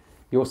fine.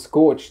 You're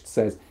Scorched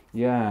says,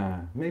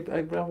 yeah, maybe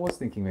I was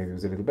thinking maybe it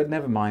was a little, but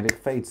never mind, it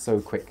fades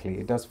so quickly.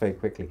 It does fade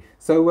quickly.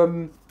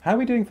 So how are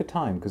we doing for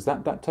time? Because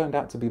that turned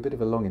out to be a bit of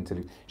a long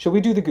interlude. Shall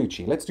we do the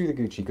Gucci? Let's do the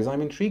Gucci, because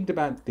I'm intrigued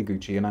about the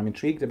Gucci, and I'm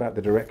intrigued about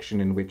the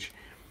direction in which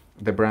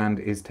the brand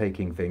is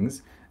taking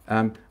things.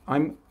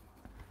 I'm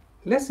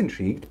less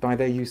intrigued by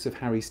their use of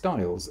Harry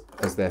Styles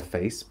as their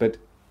face, but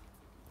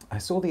I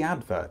saw the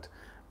advert.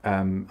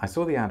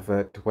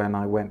 When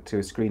I went to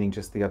a screening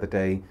just the other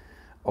day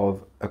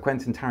of a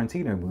Quentin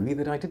Tarantino movie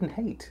that I didn't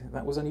hate.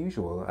 That was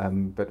unusual,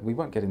 but we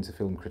won't get into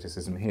film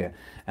criticism here.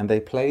 And they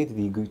played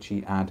the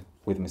Gucci ad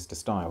with Mr.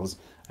 Styles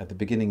at the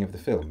beginning of the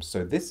film.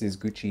 So this is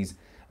Gucci's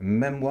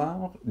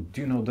Memoire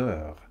D'Une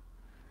Odeur.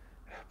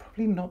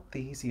 Probably not the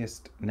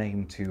easiest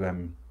name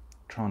to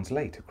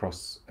translate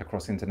across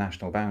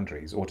international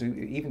boundaries, or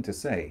even to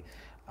say.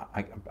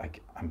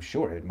 I'm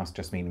sure it must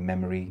just mean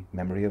memory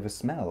of a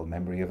smell,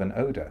 memory of an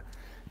odour,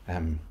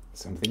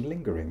 something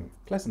lingering,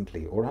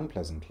 pleasantly or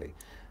unpleasantly.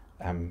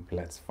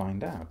 Let's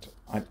find out.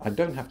 I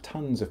don't have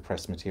tons of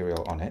press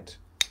material on it,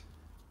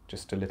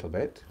 just a little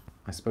bit.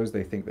 I suppose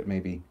they think that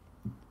maybe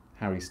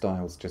Harry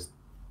Styles just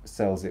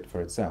sells it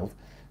for itself.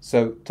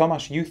 So,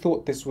 Tomasz, you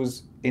thought this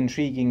was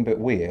intriguing but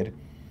weird.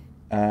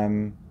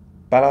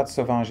 Balade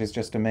Sauvage is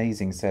just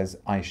amazing, says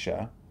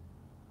Aisha.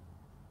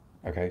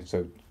 Okay,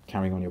 so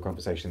carrying on your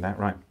conversation there,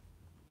 right.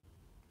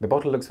 The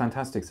bottle looks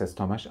fantastic, says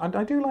Tomasz.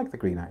 I do like the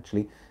green,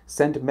 actually.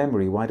 Scent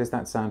Memory, why does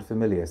that sound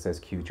familiar, says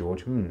Q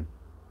George.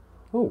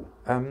 Oh,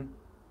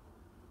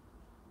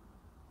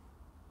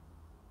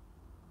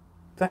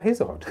 that is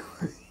odd.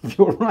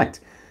 You're right.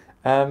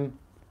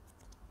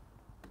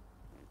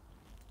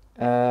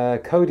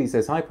 Cody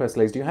says, hi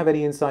Persolaise, do you have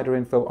any insider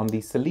info on the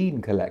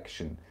Celine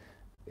collection?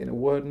 In a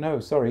word, no,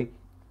 sorry.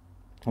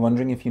 I'm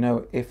wondering if you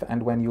know if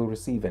and when you'll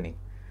receive any.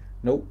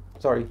 Nope,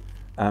 sorry.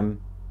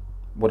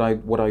 What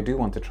I do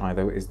want to try,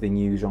 though, is the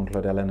new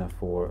Jean-Claude Helena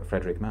for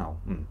Frederic Malle.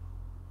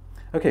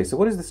 Okay, so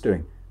what is this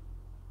doing?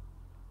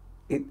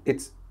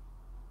 It's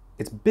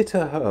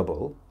bitter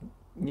herbal.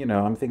 You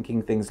know, I'm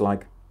thinking things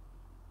like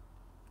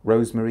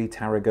rosemary,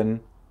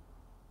 tarragon,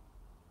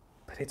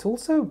 but it's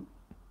also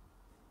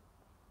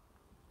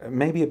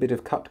maybe a bit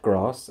of cut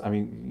grass. I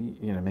mean,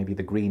 you know, maybe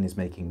the green is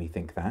making me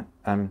think that.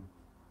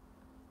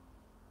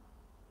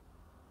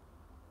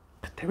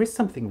 But there is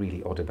something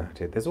really odd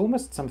about it. There's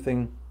almost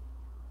something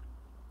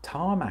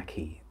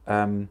tarmacy,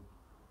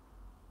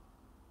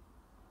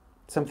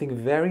 something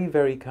very,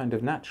 very kind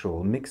of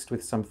natural, mixed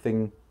with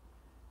something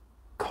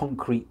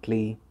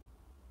concretely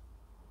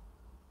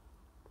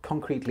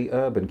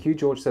urban. Q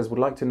George says, would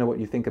like to know what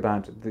you think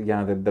about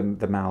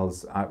the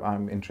Malles.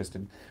 I'm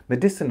interested.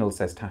 Medicinal,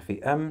 says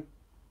Taffy.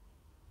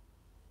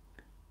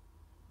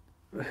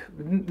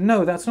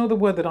 No, that's not the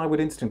word that I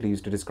would instantly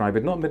use to describe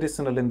it. Not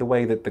medicinal in the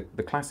way that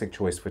the classic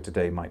choice for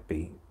today might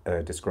be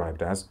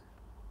described as.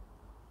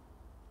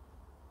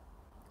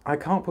 I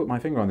can't put my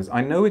finger on this.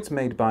 I know it's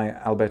made by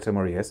Alberto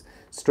Morillas.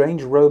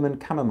 Strange Roman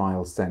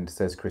chamomile scent,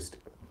 says Chris.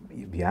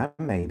 Yeah,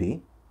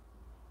 maybe.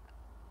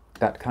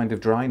 That kind of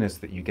dryness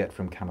that you get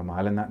from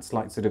chamomile, and that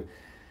slight sort of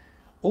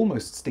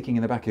almost sticking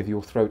in the back of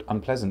your throat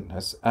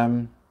unpleasantness.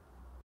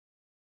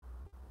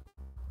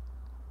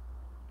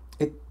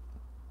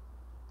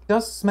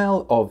 does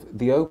smell of,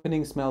 the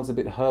opening smells a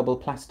bit herbal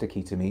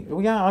plasticky to me. Oh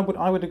yeah,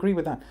 I would agree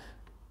with that.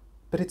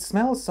 But it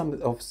smells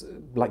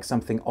like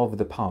something of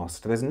the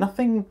past. There's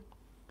nothing,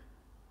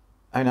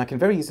 I mean, I can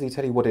very easily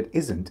tell you what it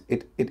isn't.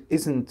 It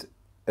isn't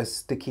a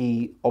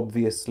sticky,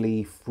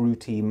 obviously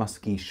fruity,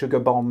 musky sugar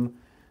bomb.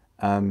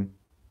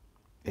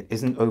 It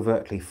isn't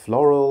overtly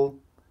floral.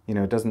 You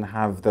know, it doesn't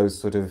have those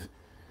sort of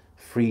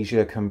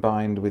freesia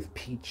combined with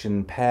peach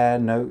and pear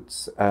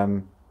notes.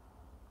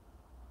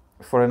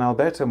 For an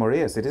Alberto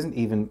Morillas, it isn't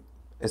even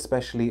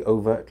especially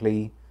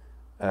overtly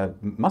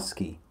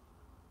musky.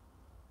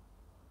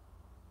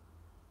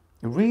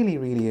 Really,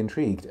 really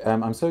intrigued.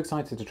 I'm so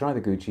excited to try the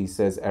Gucci,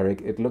 says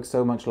Eric. It looks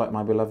so much like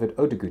my beloved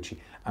Eau de Gucci.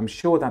 I'm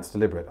sure that's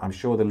deliberate. I'm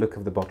sure the look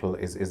of the bottle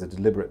is a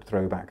deliberate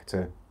throwback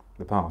to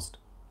the past.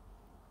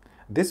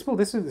 This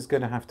is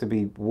going to have to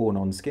be worn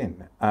on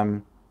skin.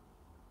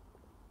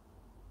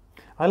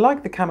 I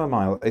like the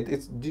chamomile.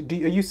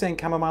 Are you saying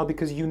chamomile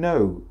because you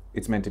know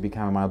it's meant to be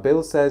chamomile?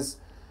 Bill says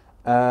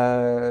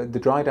the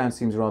dry down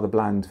seems rather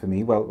bland for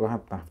me. Well, we'll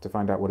have to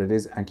find out what it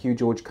is. And Q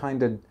George,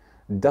 kind of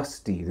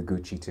dusty, the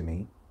Gucci to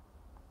me.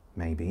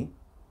 Maybe.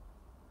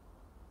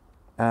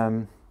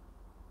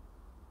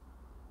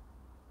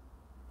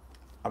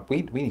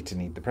 We need to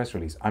need the press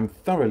release. I'm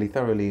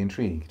thoroughly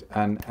intrigued.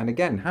 And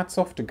again, hats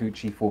off to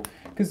Gucci for,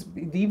 because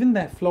even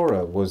their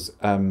Flora was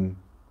a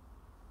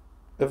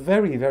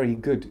very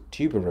good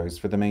tuberose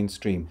for the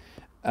mainstream.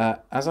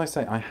 As I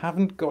say, I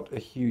haven't got a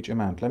huge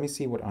amount. Let me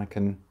see what I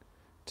can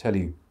tell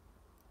you.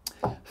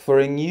 For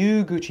a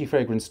new Gucci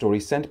fragrance story,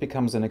 scent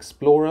becomes an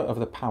explorer of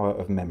the power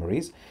of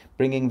memories,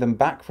 bringing them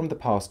back from the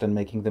past and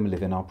making them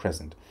live in our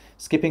present.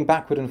 Skipping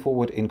backward and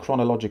forward in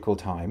chronological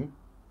time,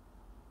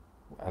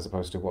 as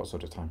opposed to what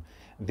sort of time?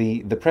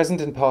 The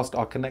present and past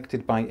are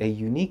connected by a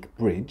unique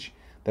bridge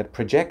that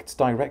projects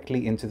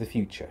directly into the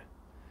future.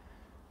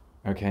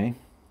 Okay.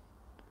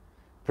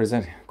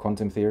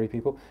 Quantum theory,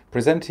 people.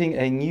 Presenting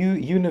a new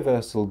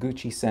universal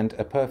Gucci scent,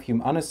 a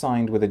perfume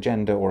unassigned with a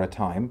gender or a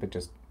time, but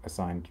just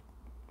assigned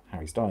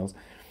Harry Styles.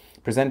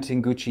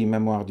 Presenting Gucci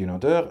Memoire D'Une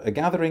Odeur, a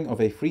gathering of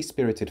a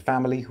free-spirited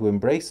family who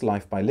embrace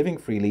life by living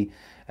freely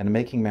and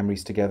making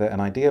memories together. An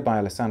idea by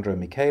Alessandro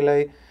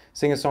Michele.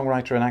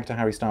 Singer-songwriter and actor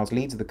Harry Styles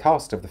leads the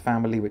cast of the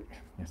family with...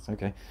 Yes,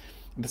 okay.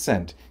 The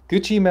scent.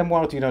 Gucci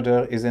Memoire D'Une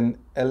Odeur is an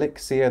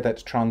elixir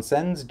that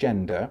transcends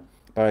gender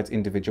by its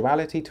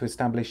individuality to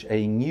establish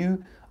a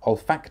new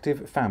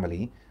olfactive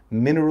family,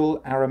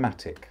 mineral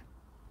aromatic.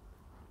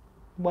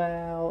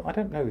 Well, I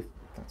don't know if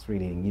that's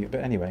really new,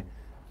 but anyway.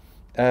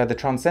 The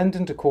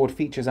transcendent accord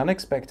features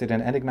unexpected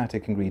and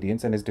enigmatic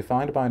ingredients and is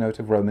defined by a note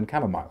of Roman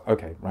chamomile.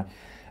 Okay, right.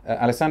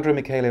 Alessandro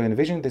Michele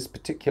envisioned this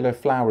particular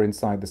flower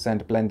inside the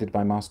scent blended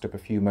by master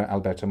perfumer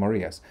Alberto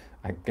Morillas.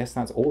 I guess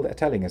that's all they're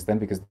telling us then,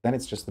 because then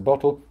it's just the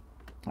bottle.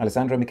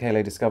 Alessandro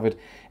Michele discovered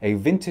a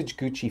vintage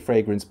Gucci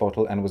fragrance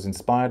bottle and was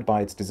inspired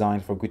by its design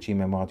for Gucci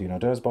Memoire D'Une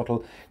Odeur's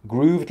bottle.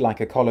 Grooved like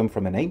a column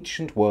from an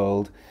ancient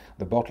world,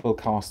 the bottle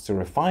casts a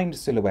refined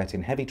silhouette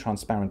in heavy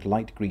transparent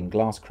light green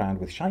glass crowned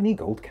with shiny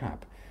gold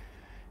cap.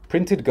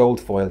 Printed gold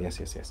foil,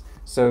 yes.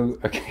 So,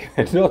 okay,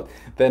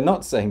 they're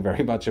not saying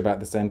very much about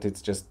the scent,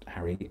 it's just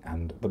Harry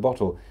and the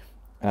bottle.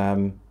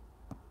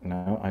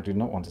 No, I do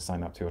not want to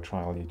sign up to your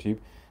trial, YouTube.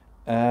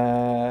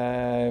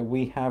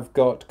 We have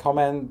got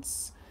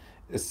comments.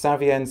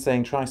 Savien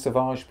saying, try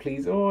Sauvage,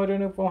 please. Oh, I don't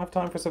know if we'll have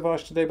time for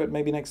Sauvage today, but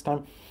maybe next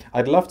time.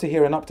 I'd love to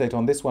hear an update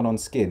on this one on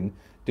skin.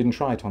 Didn't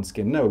try it on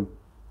skin. No,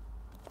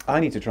 I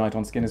need to try it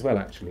on skin as well,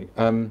 actually.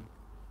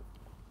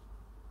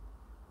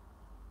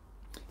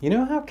 You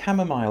know how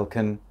chamomile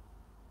can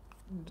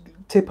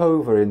tip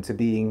over into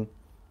being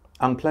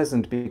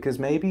unpleasant because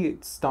maybe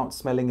it starts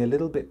smelling a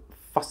little bit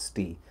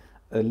fusty,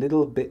 a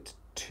little bit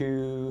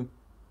too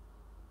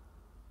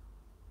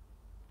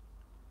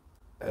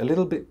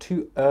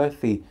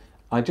earthy.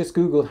 I just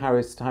googled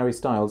Harry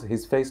Styles.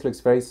 His face looks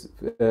very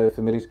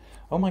familiar.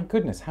 Oh my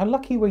goodness, how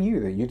lucky were you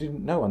that you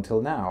didn't know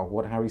until now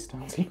what Harry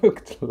Styles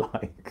looked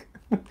like?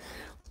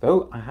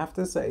 Though I have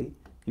to say,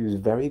 he was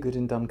very good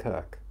in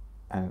Dunkirk,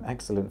 an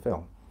excellent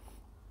film.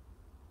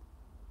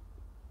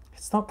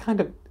 It's not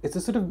it's a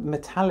sort of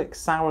metallic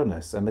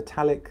sourness, a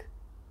metallic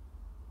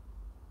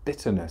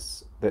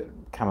bitterness that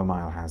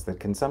chamomile has that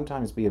can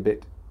sometimes be a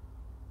bit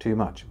too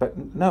much. But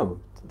no,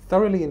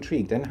 thoroughly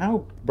intrigued. And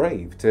how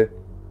brave to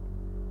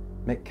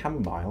make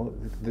chamomile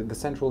the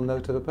central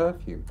note of a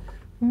perfume.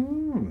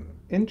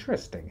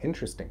 Interesting.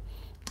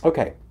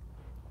 Okay,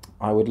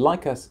 I would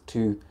like us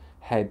to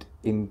head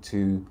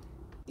into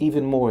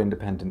even more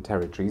independent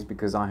territories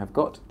because I have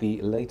got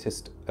the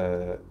latest,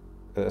 a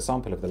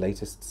sample of the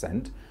latest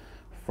scent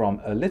from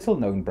a little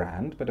known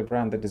brand, but a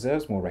brand that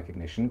deserves more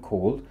recognition,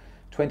 called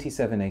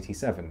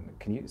 2787.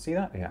 Can you see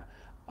that? Yeah.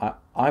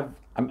 I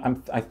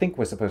think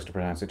we're supposed to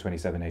pronounce it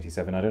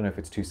 2787. I don't know if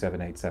it's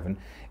 2787.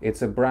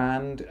 It's a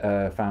brand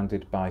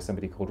founded by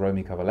somebody called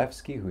Romy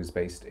Kovalevsky, who is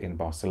based in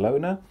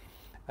Barcelona.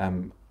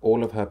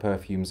 All of her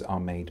perfumes are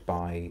made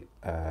by,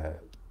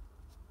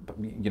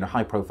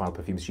 high-profile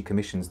perfumes. She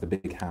commissions the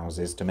big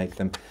houses to make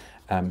them,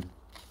 and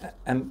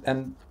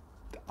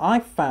I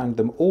found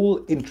them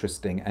all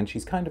interesting, and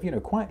she's kind of, you know,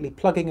 quietly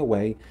plugging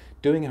away,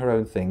 doing her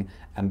own thing.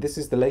 And this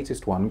is the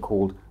latest one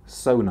called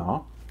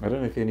Sonar. I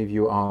don't know if any of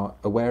you are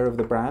aware of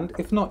the brand.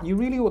 If not, you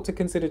really ought to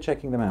consider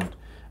checking them out.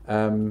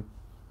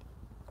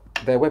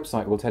 Their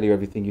website will tell you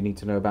everything you need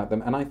to know about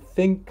them. And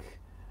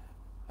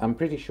I'm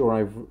pretty sure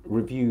I've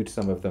reviewed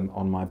some of them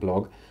on my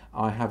blog.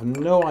 I have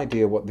no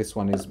idea what this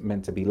one is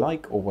meant to be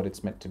like or what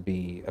it's meant to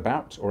be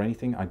about or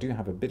anything. I do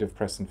have a bit of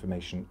press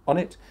information on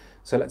it.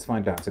 So let's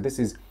find out. So this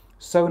is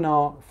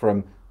Sonar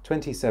from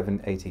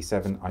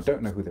 2787. I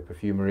don't know who the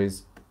perfumer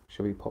is.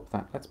 Shall we pop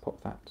that? Let's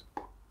pop that.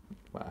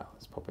 Wow,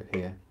 let's pop it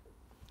here.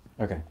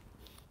 Okay.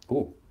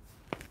 Ooh.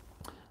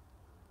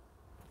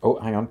 Oh,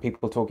 hang on.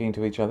 People talking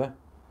to each other.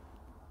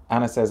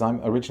 Anna says,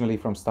 I'm originally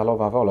from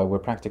Stalowa Wola. We're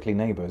practically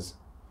neighbours.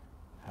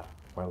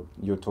 Well,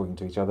 you're talking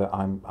to each other.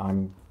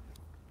 I'm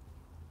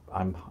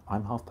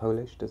half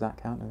Polish. Does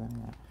that count?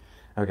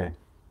 Okay.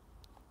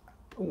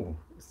 Oh,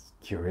 it's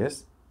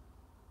curious.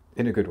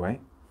 In a good way.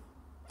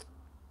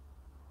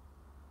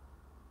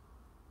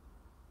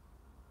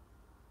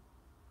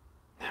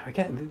 Now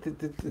again,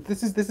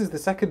 this is the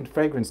second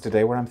fragrance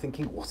today where I'm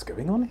thinking, what's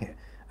going on here?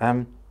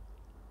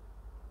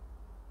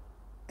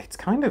 It's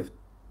kind of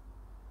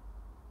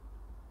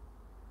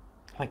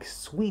like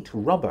sweet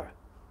rubber.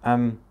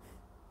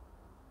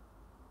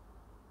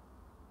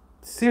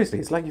 Seriously,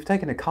 it's like you've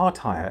taken a car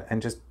tire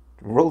and just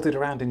rolled it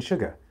around in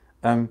sugar.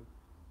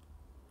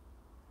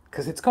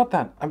 Because it's got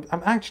that.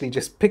 I'm actually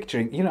just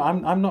picturing. You know,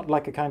 I'm not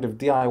like a kind of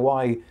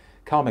DIY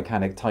car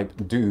mechanic type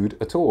dude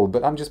at all,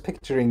 but I'm just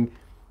picturing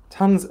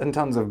tons and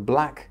tons of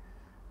black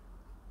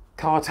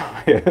car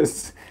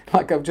tires,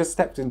 like I've just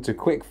stepped into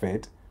Quick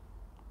Fit.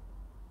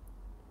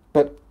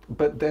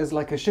 But there's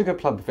like a sugar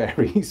plum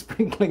fairy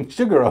sprinkling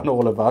sugar on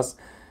all of us.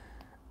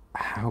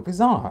 How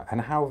bizarre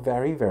and how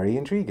very, very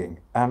intriguing.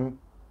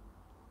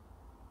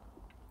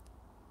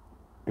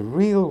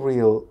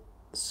 Real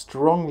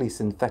strongly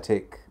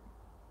synthetic,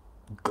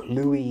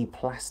 gluey,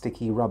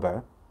 plasticky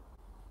rubber,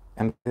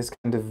 and this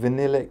kind of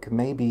vanillic,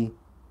 maybe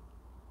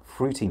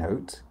fruity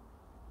note.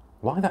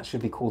 Why that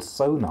should be called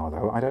Sonar,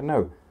 though, I don't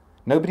know.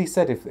 Nobody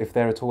said if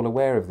they're at all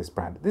aware of this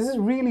brand. This is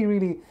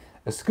really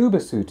a scuba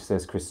suit,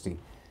 says Christy.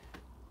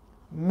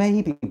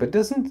 Maybe, but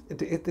isn't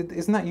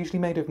that usually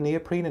made of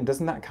neoprene, and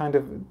doesn't that kind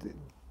of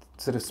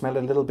sort of smell a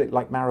little bit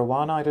like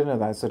marijuana? I don't know,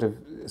 that sort of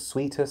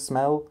sweeter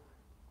smell.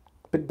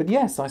 But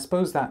yes, I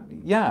suppose that,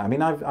 yeah. I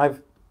mean,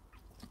 I'm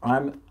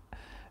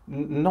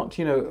not,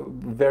 you know,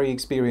 very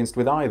experienced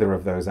with either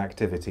of those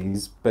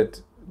activities,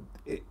 but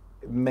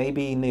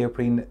maybe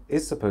neoprene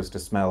is supposed to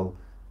smell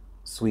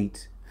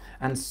sweet.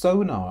 And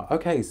Sonar,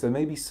 okay, so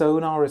maybe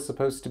Sonar is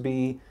supposed to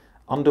be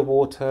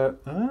underwater.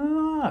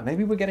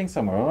 Maybe we're getting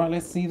somewhere. All right,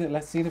 let's see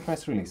the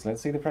press release.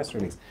 Let's see the press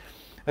release.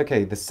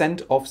 Okay, the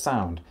scent of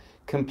sound.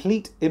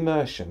 Complete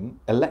immersion,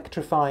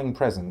 electrifying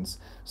presence.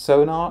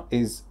 Sonar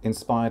is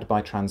inspired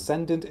by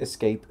transcendent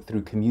escape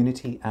through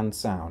community and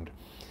sound.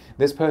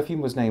 This perfume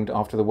was named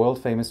after the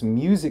world-famous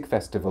music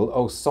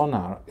festival,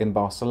 Sonar, in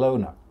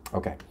Barcelona.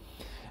 Okay.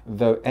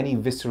 Though any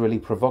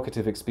viscerally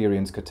provocative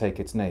experience could take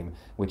its name,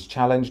 which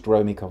challenged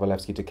Romy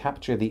Kovalevsky to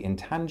capture the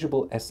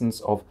intangible essence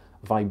of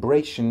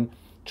vibration,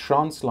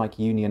 trance-like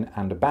union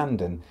and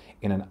abandon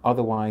in an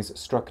otherwise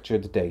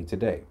structured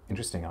day-to-day.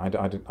 Interesting, I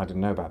didn't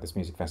know about this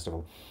music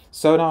festival.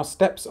 Sonar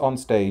steps on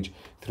stage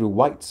through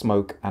white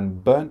smoke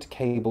and burnt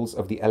cables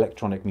of the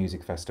electronic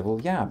music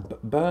festival. Yeah,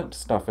 burnt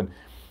stuff. And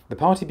the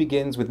party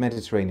begins with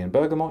Mediterranean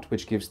bergamot,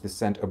 which gives the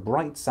scent a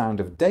bright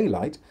sound of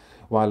daylight,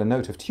 while a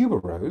note of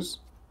tuberose,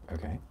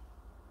 okay,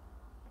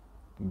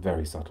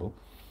 very subtle,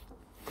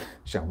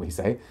 shall we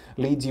say,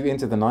 leads you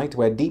into the night,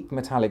 where deep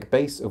metallic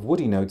bass of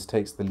woody notes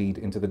takes the lead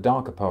into the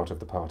darker part of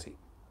the party.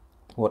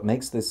 What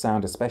makes this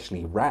sound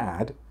especially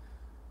rad,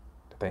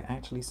 did they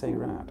actually say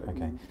rad?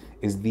 Okay,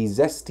 is the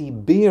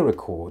zesty beer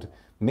accord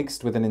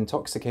mixed with an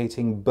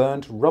intoxicating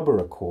burnt rubber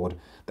accord.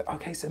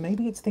 Okay, so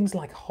maybe it's things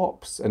like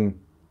hops and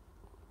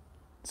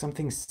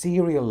something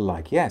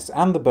cereal-like, yes,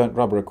 and the burnt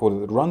rubber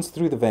accord that runs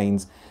through the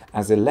veins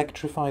as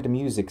electrified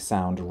music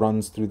sound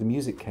runs through the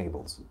music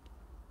cables.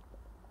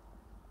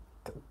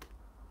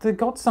 They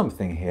got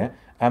something here.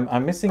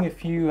 I'm missing a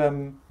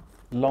few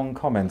long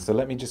comments, so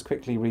let me just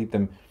quickly read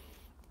them.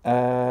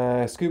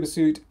 Scuba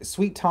suit,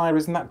 sweet tire,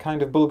 isn't that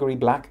kind of Bulgari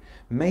black?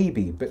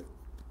 Maybe, but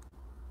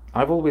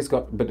I've always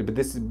got, but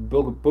this is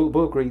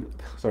Bulgari,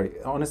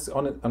 sorry,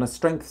 on a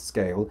strength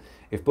scale,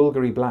 if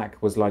Bulgari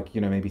black was like,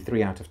 you know, maybe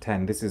 3 out of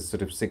 10, this is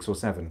sort of 6 or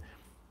 7.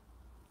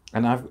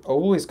 And I've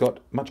always got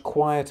much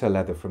quieter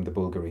leather from the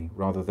Bulgari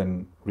rather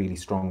than really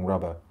strong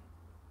rubber.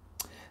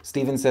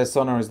 Stephen says,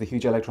 Sonar is the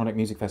huge electronic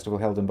music festival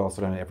held in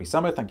Barcelona every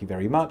summer. Thank you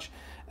very much.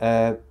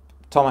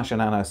 Tomasz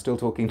and Anna are still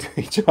talking to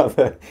each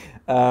other.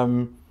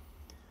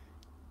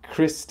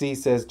 Christy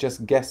says,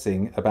 just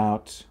guessing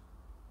about,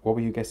 what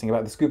were you guessing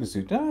about the scuba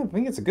suit? No, I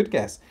think it's a good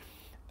guess.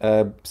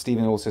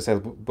 Stephen also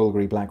says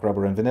Bulgari black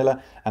rubber and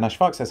vanilla. And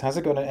Ashfaq says, has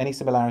it got any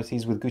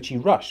similarities with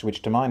Gucci Rush,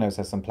 which to my nose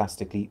has some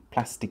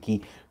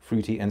plasticky,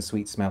 fruity and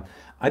sweet smell?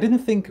 I didn't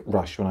think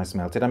Rush when I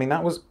smelt it. I mean,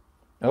 that was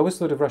I always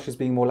thought of Rush as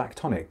being more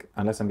lactonic,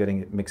 unless I'm getting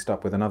it mixed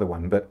up with another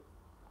one. But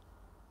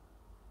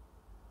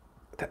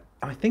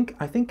I think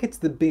it's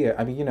the beer.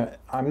 I mean, you know,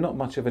 I'm not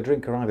much of a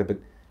drinker either, but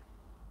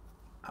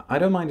I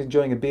don't mind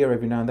enjoying a beer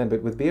every now and then.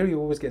 But with beer, you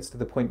always gets to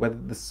the point where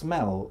the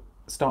smell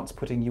starts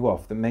putting you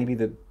off. That maybe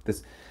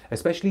this,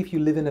 especially if you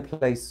live in a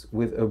place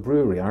with a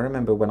brewery. I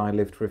remember when I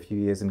lived for a few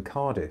years in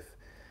Cardiff.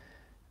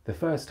 The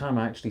first time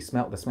I actually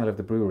smelt the smell of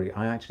the brewery,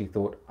 I actually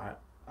thought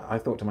I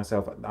thought to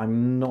myself,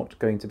 I'm not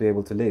going to be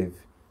able to live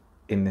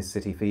in this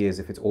city for years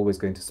if it's always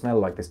going to smell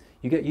like this.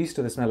 You get used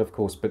to the smell, of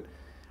course, but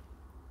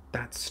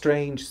that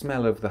strange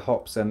smell of the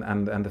hops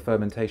and the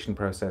fermentation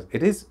process,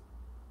 it is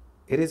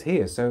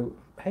here. So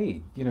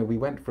hey, you know, we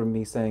went from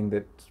me saying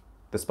that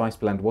the spice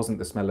blend wasn't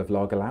the smell of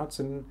lager louts,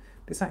 and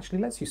this actually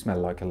lets you smell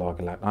like a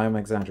lager lout. I am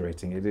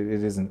exaggerating. It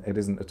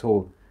isn't at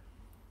all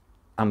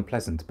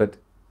unpleasant, but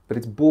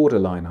it's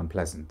borderline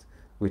unpleasant,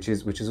 which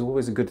is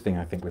always a good thing,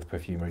 I think, with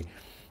perfumery.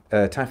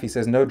 Taffy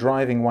says no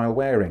driving while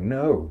wearing.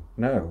 No,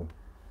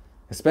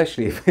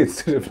 especially if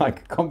it's sort of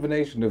like a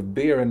combination of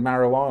beer and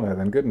marijuana.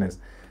 Then goodness.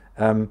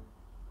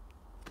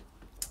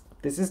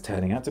 This is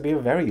turning out to be a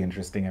very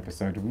interesting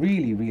episode.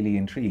 Really, really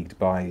intrigued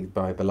by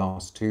the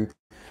last two.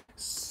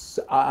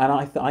 So,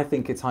 and I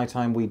think it's high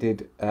time we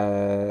did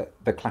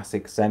the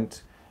classic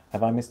scent.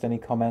 Have I missed any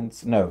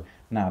comments? No.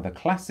 Now, the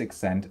classic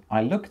scent,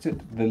 I looked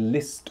at the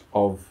list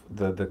of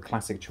the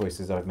classic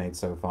choices I've made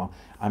so far.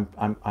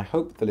 I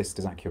hope the list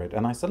is accurate.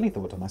 And I suddenly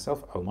thought to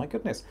myself, oh my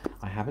goodness,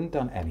 I haven't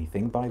done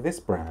anything by this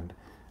brand.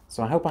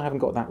 So I hope I haven't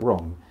got that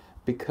wrong,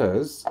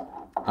 because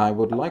I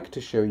would like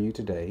to show you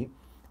today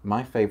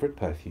my favourite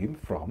perfume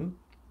from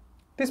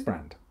this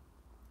brand.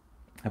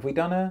 Have we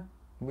done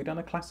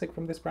a classic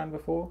from this brand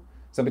before?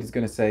 Somebody's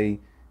going to say,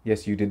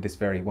 yes, you did this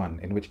very one,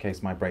 in which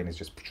case my brain is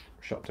just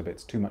shot to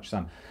bits, too much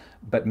sun.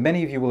 But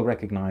many of you will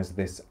recognise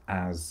this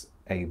as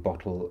a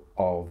bottle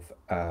of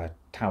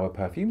Tauer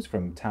Perfumes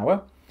from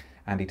Tauer,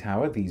 Andy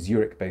Tauer, the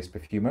Zurich-based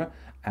perfumer,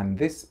 and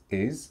this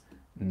is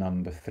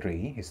number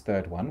 3, his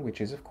third one,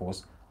 which is, of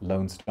course,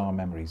 Lonestar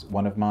Memories.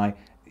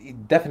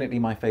 Definitely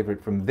my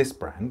favourite from this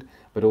brand,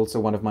 but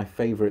also one of my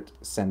favourite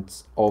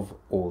scents of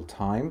all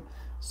time.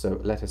 So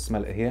let us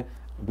smell it here.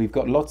 We've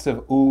got lots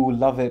of, ooh,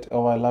 love it,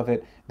 oh, I love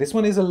it. This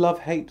one is a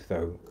love-hate,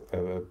 though,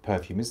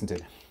 perfume, isn't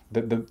it?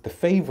 The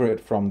favourite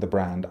from the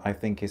brand, I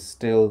think, is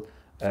still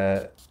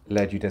L'air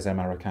du désert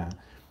marocain.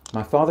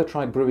 My father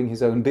tried brewing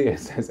his own beer,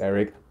 says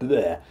Eric.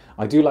 Blech.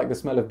 I do like the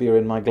smell of beer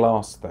in my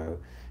glass, though.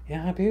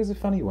 Yeah, beer's a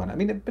funny one. I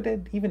mean, but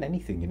even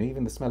anything, you know,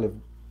 even the smell of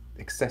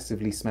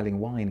excessively smelling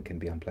wine can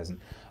be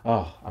unpleasant.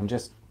 Oh, I'm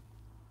just...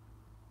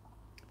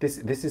 This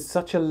is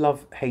such a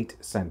love-hate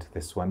scent,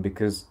 this one,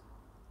 because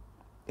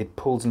it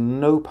pulls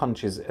no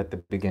punches at the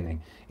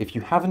beginning. If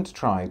you haven't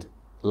tried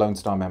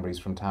Lonestar Memories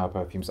from Tauer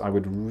Perfumes, I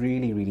would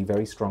really, really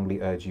very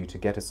strongly urge you to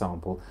get a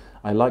sample.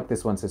 I like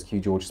this one, says Q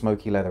George.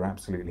 Smoky leather,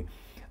 absolutely.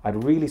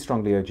 I'd really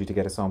strongly urge you to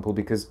get a sample,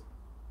 because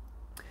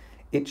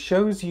it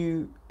shows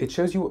you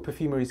what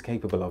perfumery is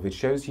capable of. It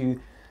shows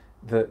you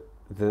the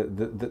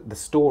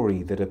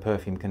story that a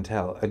perfume can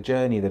tell, a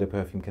journey that a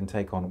perfume can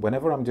take on.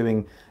 Whenever I'm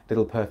doing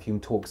little perfume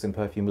talks and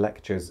perfume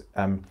lectures,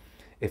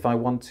 if I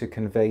want to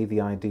convey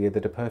the idea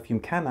that a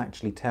perfume can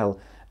actually tell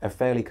a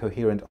fairly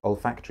coherent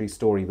olfactory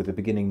story with a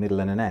beginning,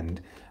 middle and an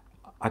end,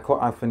 I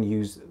quite often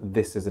use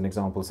this as an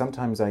example.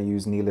 Sometimes I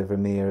use Neela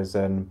Vermeer's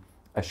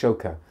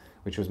Ashoka,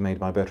 which was made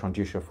by Bertrand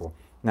Duchaufour.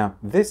 Now,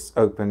 this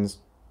opens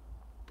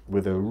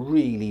with a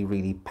really,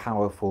 really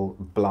powerful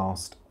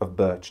blast of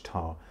birch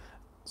tar.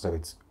 So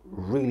it's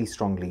really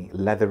strongly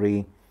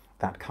leathery,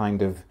 that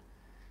kind of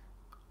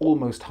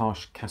almost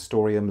harsh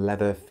castoreum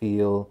leather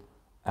feel.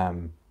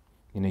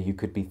 You know, you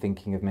could be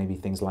thinking of maybe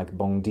things like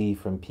Bondy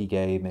from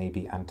Piguet,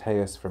 maybe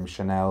Antaeus from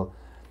Chanel.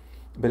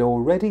 But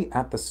already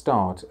at the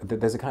start,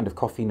 there's a kind of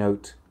coffee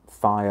note,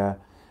 fire.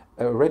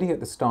 Already at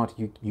the start,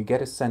 you get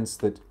a sense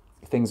that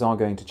things are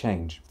going to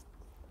change.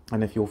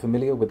 And if you're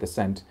familiar with the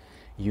scent,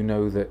 you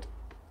know that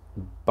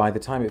by the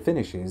time it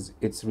finishes,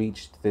 it's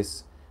reached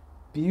this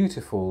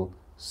beautiful,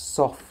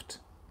 soft,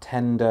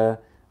 tender,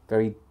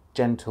 very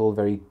gentle,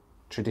 very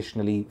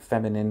traditionally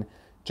feminine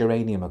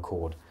geranium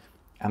accord.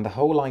 And the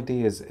whole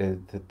idea is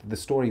the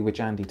story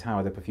which Andy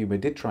Tauer, the perfumer,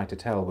 did try to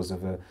tell was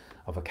of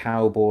a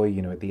cowboy,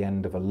 you know, at the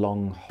end of a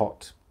long,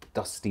 hot,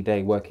 dusty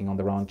day working on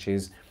the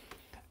ranches,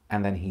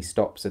 and then he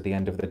stops at the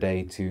end of the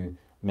day to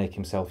make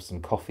himself some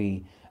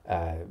coffee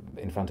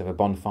in front of a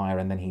bonfire,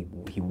 and then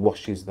he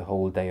washes the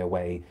whole day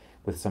away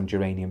with some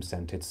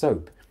geranium-scented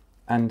soap.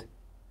 And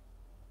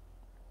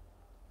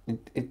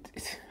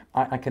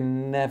I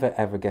can never,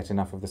 ever get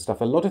enough of the stuff.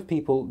 A lot of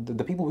people,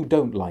 the people who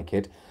don't like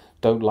it,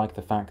 don't like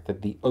the fact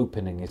that the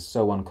opening is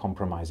so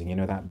uncompromising. You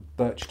know, that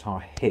birch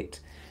tar hit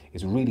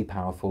is really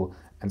powerful,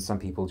 and some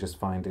people just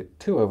find it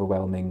too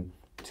overwhelming,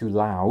 too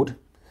loud,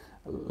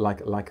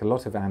 like a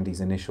lot of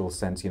Andy's initial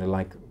scents, you know,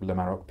 like Le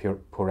Maroc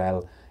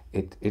Purel,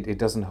 it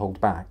doesn't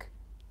hold back.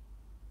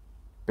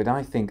 But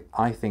I think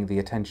the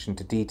attention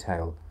to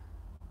detail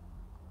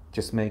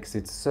just makes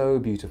it so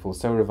beautiful,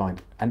 so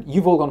refined. And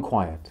you've all gone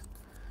quiet,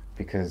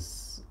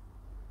 because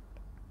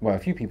well, a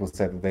few people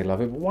said that they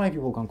love it, but why have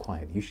you all gone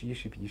quiet? You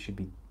should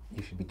be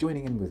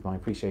joining in with my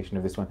appreciation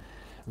of this one.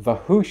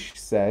 Vahush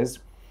says,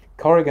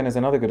 Corrigan is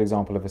another good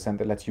example of a scent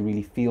that lets you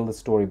really feel the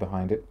story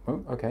behind it.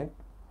 Oh, okay.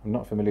 I'm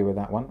not familiar with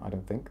that one, I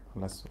don't think,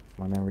 unless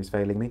my memory's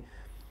failing me.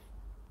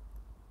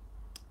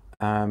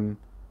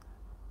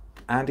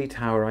 Andy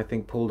Tauer, I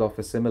think, pulled off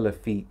a similar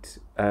feat.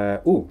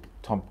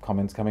 Tom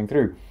comments coming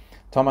through.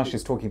 Tomasz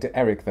is talking to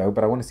Eric, though,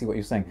 but I want to see what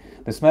you're saying.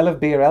 The smell of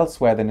beer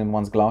elsewhere than in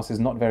one's glass is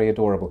not very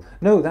adorable.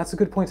 No, that's a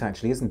good point,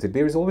 actually, isn't it?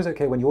 Beer is always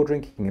okay when you're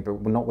drinking it,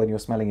 but not when you're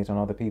smelling it on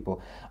other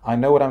people. I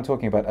know what I'm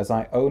talking about, as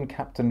I own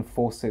Captain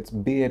Fawcett's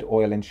beard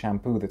oil and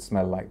shampoo that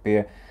smell like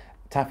beer.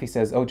 Taffy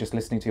says, oh, just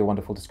listening to your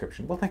wonderful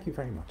description. Well, thank you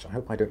very much. I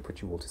hope I don't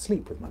put you all to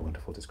sleep with my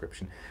wonderful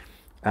description.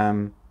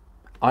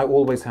 I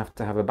always have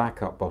to have a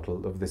backup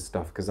bottle of this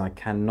stuff because I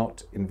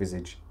cannot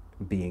envisage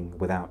being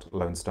without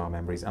Lonestar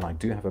Memories, and I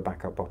do have a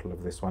backup bottle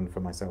of this one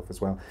for myself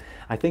as well.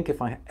 I think if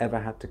I ever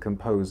had to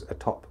compose a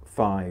top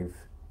 5,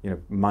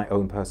 my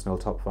own personal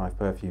top 5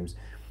 perfumes,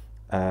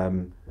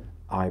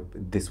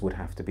 this would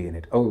have to be in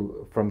it.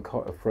 Oh, from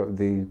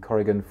the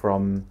Corrigan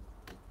from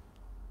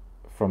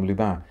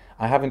Lubin.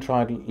 I haven't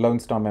tried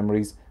Lonestar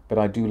Memories, but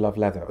I do love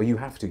leather. Oh, you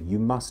have to. You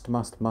must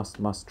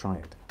try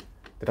it.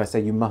 Did I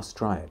say you must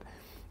try it?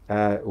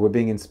 We're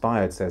being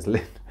inspired, says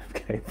Lynn.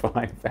 Okay,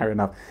 fine, fair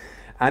enough.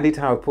 Andy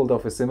Tauer pulled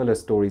off a similar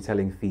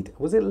storytelling feat.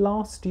 Was it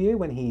last year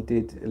when he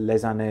did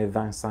Les Années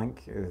 25,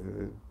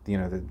 the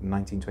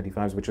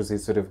 1925s, which was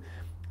his sort of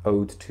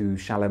ode to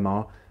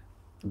Shalimar?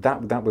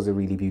 That was a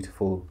really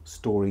beautiful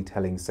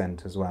storytelling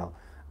scent as well.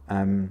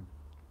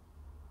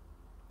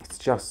 It's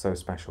just so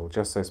special,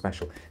 just so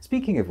special.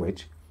 Speaking of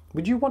which,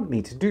 would you want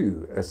me to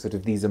do a sort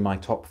of these are my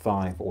top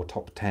 5 or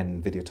top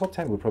 10 video? Top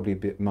 10 would probably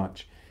be a bit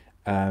much.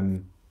 Or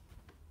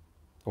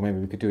maybe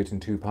we could do it in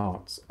 2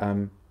 parts.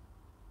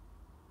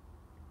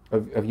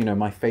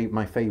 My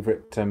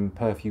favorite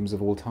perfumes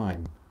of all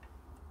time.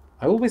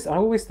 I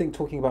always think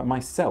talking about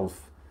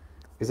myself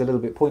is a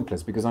little bit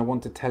pointless because I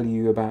want to tell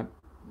you about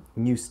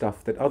new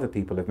stuff that other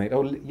people have made.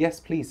 Oh yes,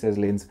 please, says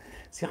Linz.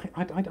 See,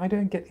 I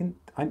don't get in.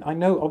 I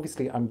know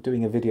obviously I'm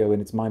doing a video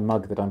and it's my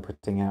mug that I'm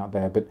putting out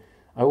there, but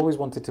I always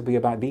want it to be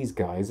about these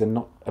guys and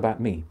not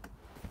about me.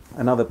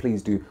 Another,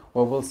 please do.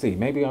 Well, we'll see.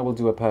 Maybe I will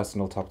do a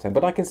personal top 10,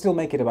 but I can still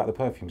make it about the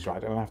perfumes, right?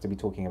 I don't have to be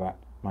talking about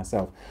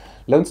myself.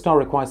 Lonestar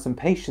requires some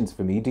patience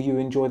for me. Do you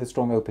enjoy the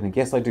strong opening?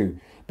 Yes, I do.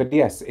 But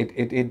yes,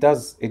 it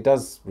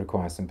does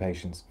require some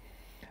patience.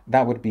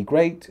 That would be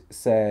great,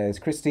 says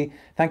Christy.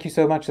 Thank you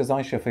so much, says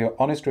Aisha, for your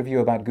honest review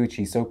about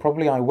Gucci. So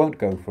probably I won't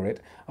go for it.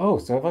 Oh,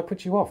 so have I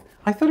put you off?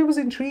 I thought it was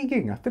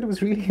intriguing. I thought it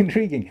was really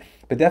intriguing.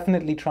 But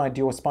definitely try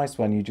Dior Spice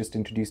one you just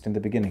introduced in the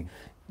beginning.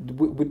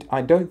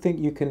 I don't think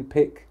you can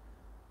pick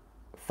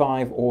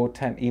 5 or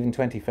 10, even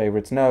 20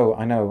 favourites. No,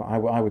 I know,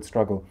 I would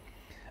struggle.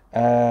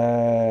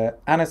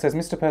 Anna says,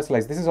 Mr.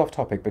 Persolaise, this is off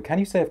topic, but can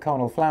you say if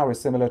Carnal Flower is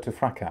similar to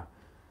Fracas?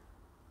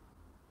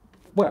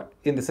 Well,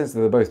 in the sense that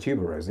they're both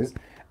tuberoses.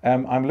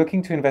 I'm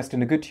looking to invest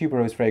in a good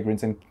tuberose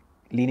fragrance and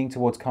leaning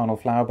towards Carnal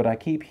Flower, but I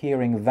keep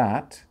hearing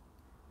that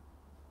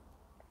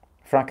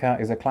Fracas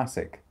is a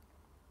classic.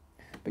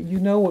 But you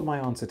know what my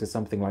answer to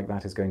something like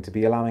that is going to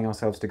be, allowing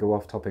ourselves to go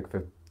off topic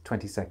for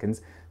 20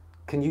 seconds.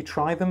 Can you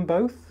try them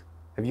both?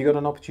 Have you got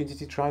an opportunity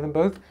to try them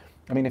both?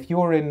 I mean, if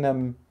you're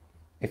in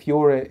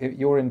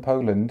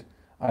Poland,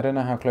 I don't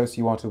know how close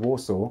you are to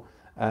Warsaw,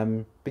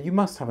 but you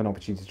must have an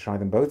opportunity to try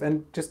them both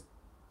and just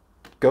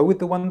go with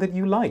the one that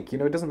you like.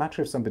 It doesn't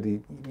matter if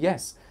somebody,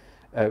 yes,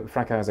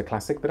 Fracas is a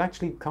classic, but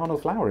actually Carnal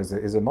Flower is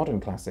a modern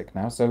classic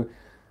now. So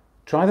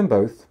try them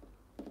both.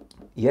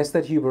 Yes,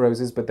 they're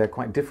tuberoses, but they're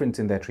quite different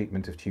in their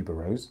treatment of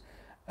tuberose.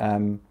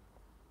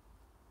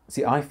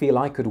 See, I feel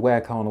I could wear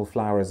Carnal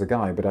Flower as a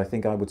guy, but I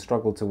think I would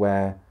struggle to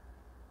wear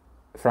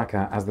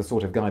Fracas as the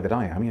sort of guy that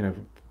I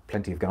am.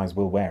 Plenty of guys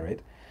will wear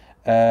it.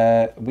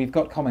 We've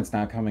got comments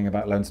now coming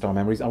about Lonestar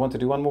Memories. I want to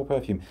do one more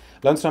perfume.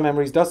 Lonestar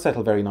Memories does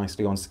settle very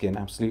nicely on skin,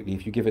 absolutely,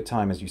 if you give it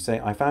time, as you say.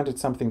 I found it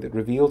something that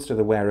reveals to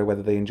the wearer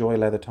whether they enjoy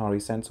leather tarry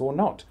scents or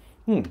not.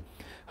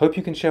 Hope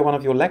you can share one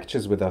of your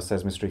lectures with us,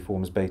 says Mystery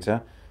Forms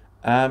Beta.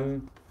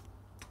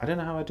 I don't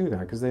know how I do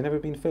that because they've never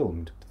been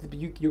filmed.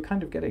 You're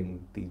kind of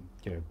getting the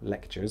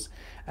lectures.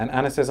 And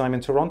Anna says, I'm in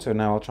Toronto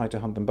now. I'll try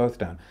to hunt them both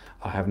down.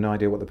 I have no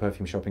idea what the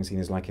perfume shopping scene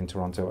is like in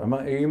Toronto.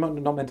 Are you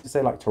not meant to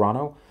say like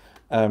Toronto?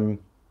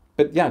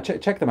 But yeah,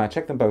 check them out.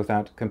 Check them both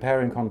out. Compare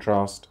and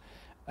contrast.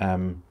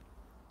 I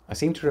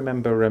seem to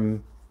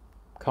remember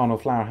Carnal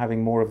Flower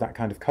having more of that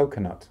kind of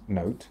coconut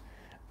note.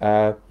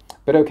 But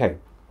okay,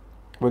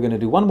 we're going to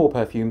do one more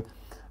perfume.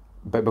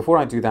 But before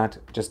I do that,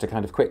 just a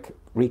kind of quick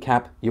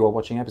recap. You are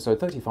watching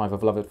episode 35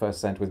 of Love at First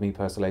Scent with me,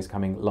 Persolaise,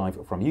 coming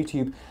live from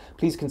YouTube.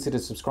 Please consider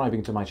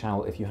subscribing to my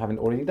channel if you haven't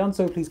already done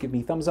so. Please give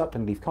me thumbs up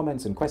and leave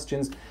comments and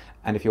questions.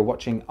 And if you're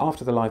watching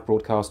after the live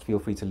broadcast, feel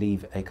free to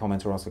leave a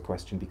comment or ask a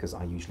question because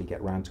I usually get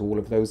around to all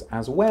of those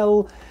as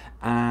well.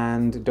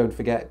 And don't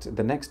forget,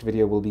 the next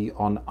video will be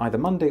on either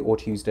Monday or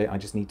Tuesday. I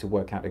just need to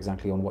work out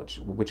exactly on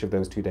which of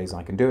those 2 days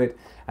I can do it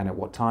and at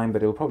what time,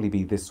 but it'll probably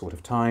be this sort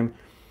of time.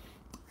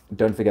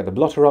 Don't forget the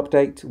blotter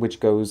update, which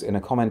goes in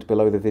a comment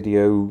below the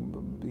video,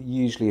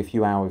 usually a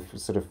few hours,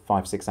 sort of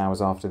 5-6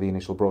 hours after the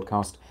initial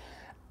broadcast.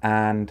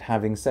 And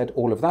having said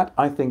all of that,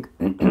 I think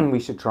we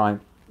should try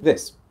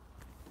this.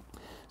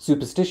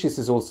 Superstitious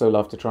is also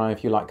love to try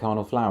if you like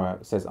Carnal Flower,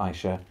 says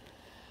Aisha.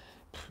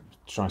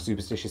 Try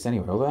Superstitious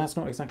anyway, although that's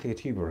not exactly a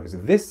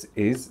tuberose. This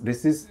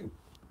is,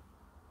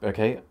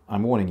 okay,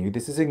 I'm warning you,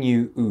 this is a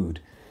new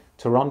oud.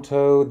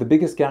 Toronto, the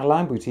biggest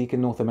Guerlain boutique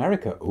in North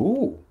America.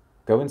 Ooh,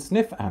 go and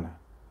sniff, Anna.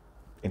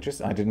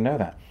 Interesting, I didn't know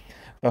that.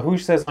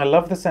 Bahush says, I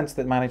love the scent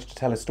that managed to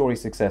tell a story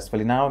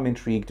successfully. Now I'm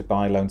intrigued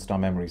by Lonestar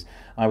Memories.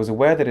 I was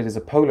aware that it is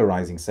a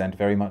polarizing scent,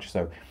 very much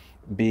so.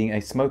 Being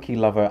a smoky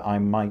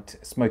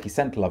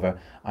scent lover,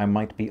 I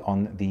might be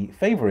on the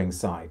favouring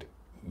side.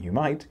 You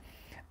might.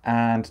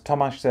 And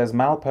Tomasz says,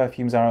 Mal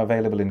perfumes are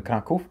available in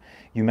Kraków.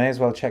 You may as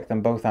well check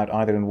them both out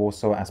either in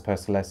Warsaw, as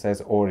Persolaise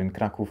says, or in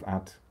Kraków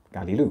at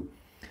Galilu.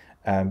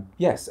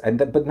 Yes,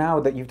 but now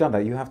that you've done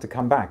that, you have to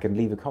come back and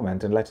leave a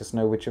comment and let us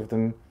know which of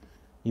them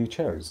you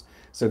chose.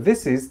 So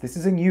this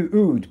is a new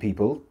oud,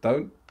 people.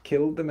 Don't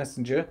kill the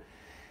messenger.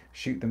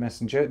 Shoot the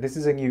messenger. This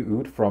is a new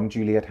oud from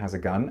Juliette Has A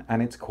Gun,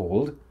 and it's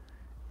called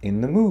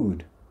In the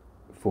Mood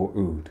for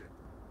Oud.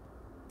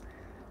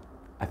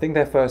 I think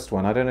their first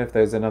one, I don't know if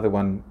there's another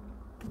one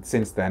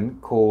since then,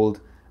 called,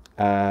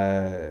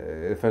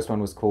 the first one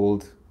was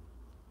called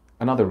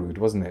another oud,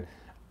 wasn't it?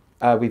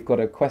 We've got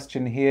a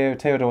question here.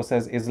 Theodore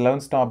says, is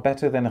Lonestar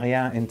better than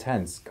Rien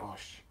Intense?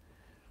 Gosh.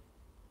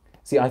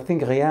 See, I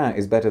think Rien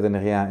is better than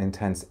Rien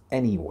Intense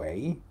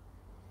anyway.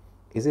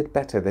 Is it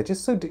better? They're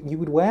just so... You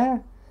would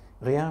wear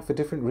Rien for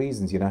different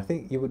reasons, you know. I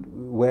think you would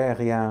wear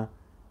Rien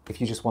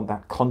if you just want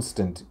that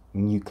constant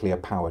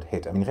nuclear-powered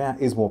hit. I mean, Rien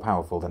is more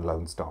powerful than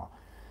Lonestar.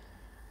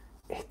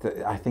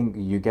 I think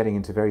you're getting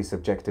into very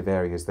subjective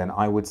areas then.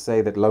 I would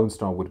say that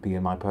Lonestar would be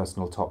in my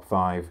personal top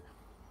 5.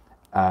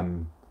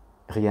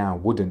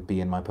 Rien wouldn't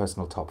be in my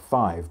personal top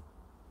 5,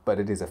 but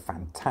it is a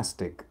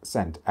fantastic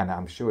scent, and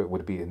I'm sure it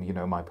would be in, you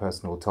know, my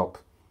personal top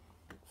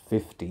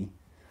 50,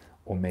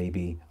 or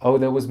maybe... Oh,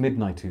 there was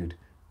Midnight Oud.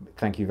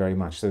 Thank you very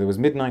much. So there was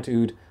Midnight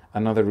Oud,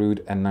 another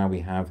oud, and now we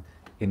have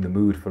In the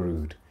Mood for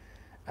Oud.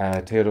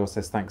 Theodore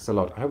says, thanks a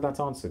lot. I hope that's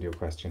answered your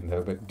question,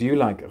 though, but do you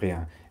like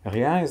Rien?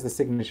 Rien is the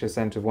signature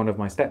scent of one of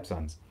my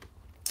stepsons,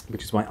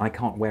 which is why I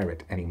can't wear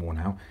it anymore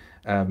now.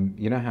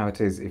 You know how it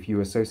is, if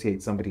you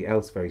associate somebody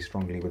else very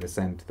strongly with a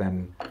scent,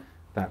 then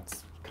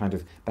that's kind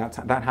of...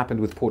 That happened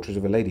with Portrait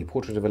of a Lady.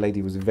 Portrait of a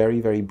Lady was very,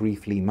 very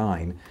briefly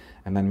mine,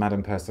 and then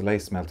Madame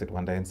Persolaise smelt it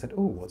one day and said,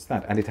 oh, what's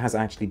that? And it has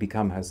actually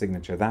become her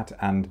signature. That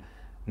and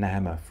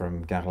Nehema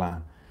from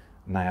Guerlain.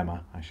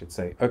 Nehema, I should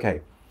say. Okay.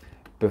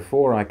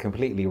 Before I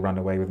completely run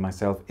away with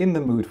myself, In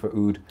the Mood for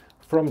Oud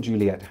from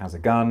Juliette Has A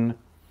Gun,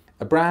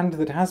 a brand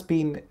that has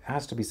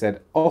to be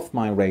said, off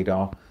my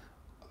radar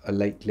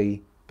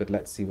lately, but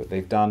let's see what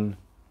they've done,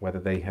 whether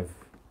they have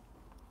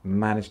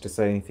managed to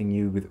say anything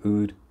new with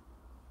oud.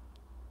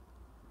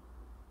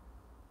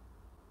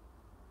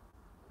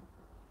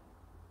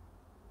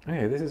 Oh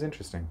yeah, this is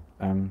interesting.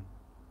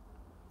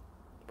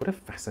 What a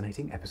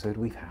fascinating episode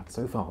we've had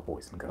so far,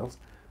 boys and girls.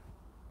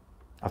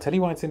 I'll tell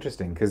you why it's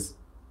interesting, because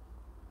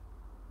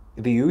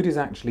the oud is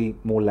actually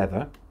more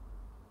leather,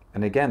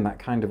 and again that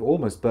kind of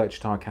almost birch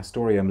tar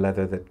castoreum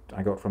leather that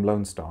I got from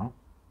Lonestar.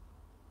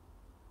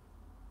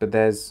 But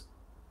there's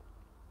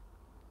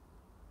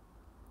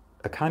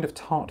a kind of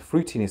tart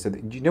fruitiness.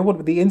 Do you know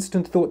what the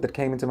instant thought that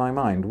came into my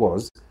mind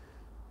was?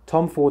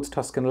 Tom Ford's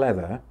Tuscan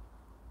leather,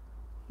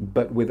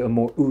 but with a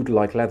more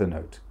oud-like leather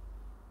note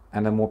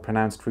and a more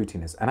pronounced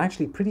fruitiness, and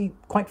actually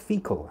quite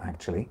fecal,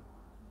 actually.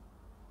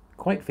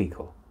 Quite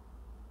fecal.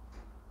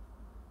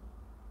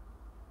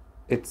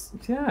 It's,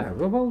 yeah,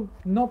 well,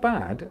 not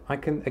bad. I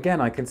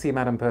can see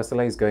Madame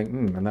Persolaise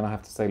going, and then I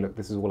have to say, look,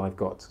 this is all I've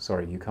got.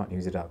 Sorry, you can't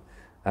use it up.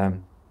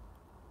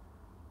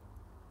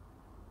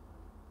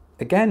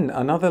 Again,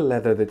 another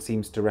leather that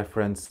seems to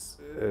reference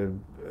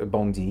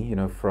Bondy, you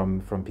know,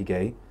 from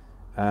Piguet.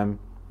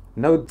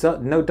 No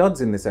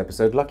duds in this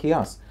episode. Lucky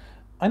us.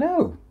 I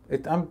know.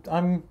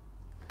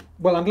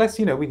 Well, unless,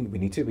 you know, we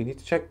need to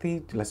check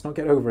the. Let's not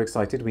get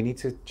overexcited. We need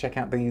to check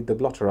out the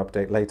blotter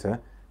update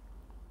later.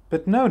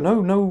 But no,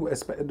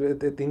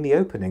 in the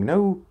opening,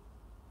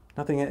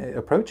 nothing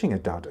approaching a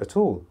dud at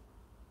all.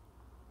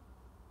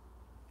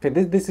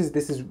 Okay, this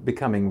is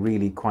becoming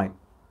really quite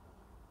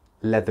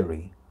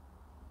leathery,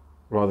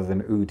 rather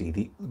than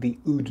oudy. The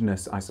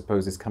oudness, I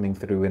suppose, is coming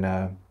through in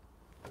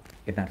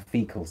that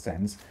fecal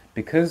sense.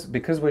 Because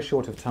we're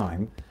short of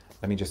time,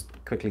 let me just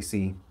quickly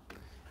see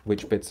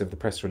which bits of the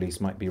press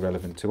release might be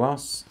relevant to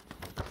us.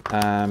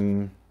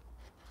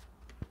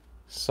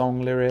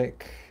 Song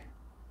lyric.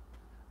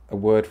 A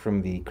word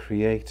from the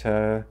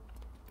creator.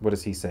 What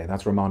does he say?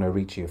 That's Romano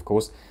Ricci, of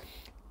course.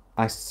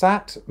 I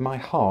sat my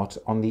heart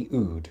on the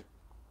oud.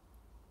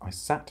 I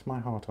sat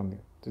my heart on the...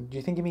 Do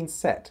you think he means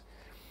set?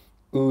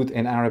 Oud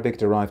in Arabic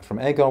derived from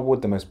agar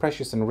wood, the most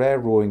precious and rare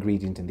raw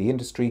ingredient in the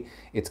industry.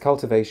 Its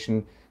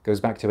cultivation goes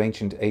back to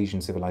ancient Asian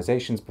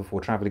civilizations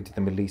before traveling to the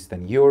Middle East,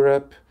 then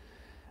Europe.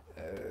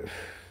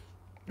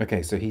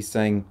 Okay, so he's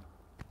saying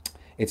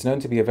It's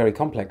known to be a very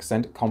complex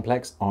scent.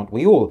 Complex, aren't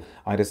we all?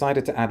 I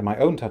decided to add my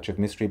own touch of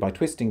mystery by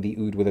twisting the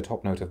oud with a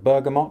top note of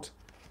bergamot.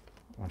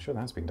 I'm sure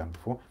that's been done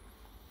before.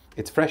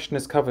 Its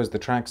freshness covers the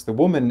tracks. The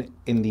woman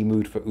in the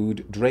Mood For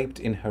Oud, draped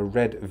in her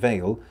red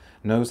veil,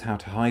 knows how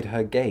to hide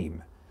her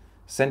game.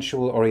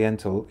 Sensual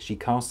oriental, she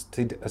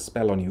casted a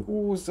spell on you.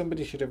 Ooh,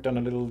 somebody should have done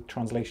a little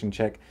translation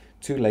check.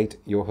 Too late,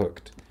 you're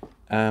hooked.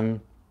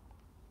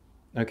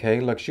 Okay,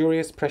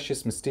 luxurious,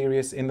 precious,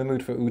 mysterious, in the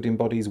Mood For Oud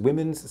embodies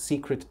women's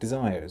secret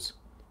desires.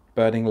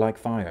 Burning like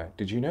fire.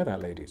 Did you know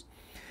that, ladies?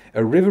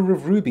 A river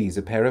of rubies,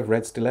 a pair of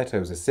red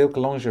stilettos, a silk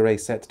lingerie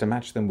set to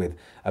match them with,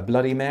 a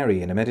Bloody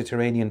Mary in a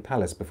Mediterranean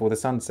palace before the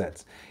sun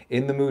sets.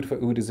 In the Mood For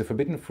Oud is a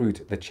forbidden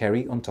fruit, the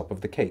cherry on top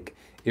of the cake.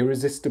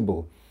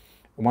 Irresistible.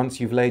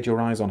 Once you've laid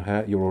your eyes on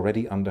her, you're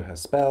already under her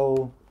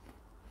spell.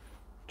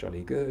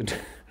 Jolly good.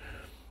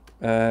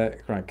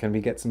 Right, can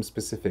we get some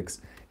specifics?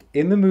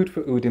 In the Mood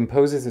For Oud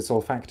imposes its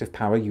olfactive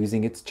power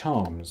using its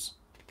charms.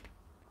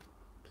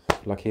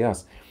 Lucky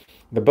us.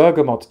 The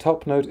bergamot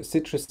top note,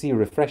 citrusy,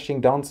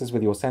 refreshing, dances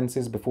with your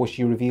senses before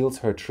she reveals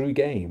her true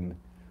game.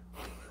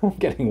 I'm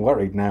getting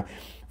worried now.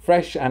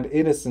 Fresh and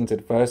innocent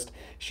at first,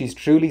 she's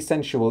truly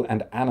sensual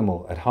and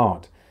animal at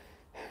heart.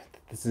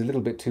 This is a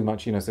little bit too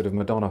much, you know, sort of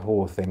Madonna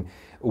whore thing.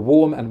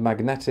 Warm and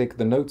magnetic,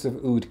 the notes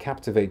of oud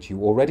captivate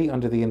you. Already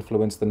under the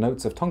influence, the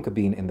notes of tonka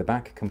bean in the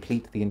back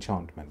complete the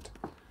enchantment.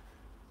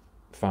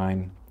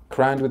 Fine.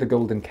 Crowned with a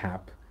golden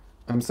cap.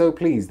 I'm so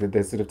pleased that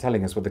they're sort of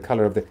telling us what the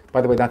colour of the...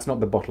 By the way, that's not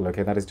the bottle,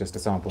 okay? That is just a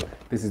sample.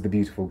 This is the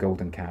beautiful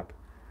golden cap.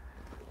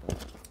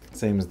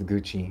 Same as the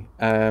Gucci.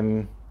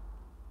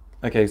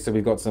 Okay, so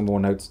we've got some more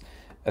notes.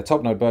 A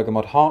top note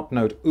bergamot, heart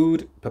note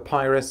oud,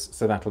 papyrus,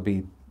 so that'll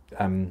be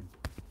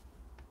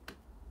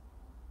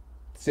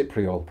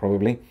cypriol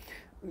probably.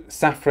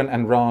 Saffron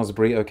and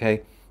raspberry,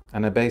 okay,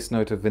 and a base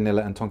note of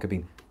vanilla and tonka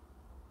bean.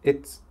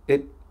 It's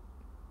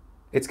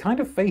kind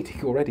of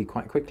fading already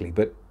quite quickly,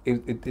 but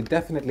it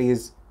definitely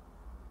is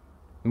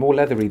more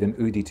leathery than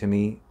oudi to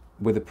me,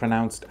 with a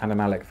pronounced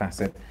animalic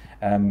facet.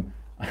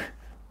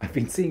 I've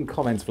been seeing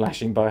comments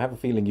flashing, but I have a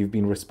feeling you've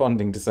been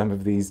responding to some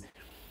of these.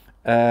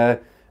 No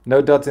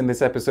duds in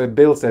this episode,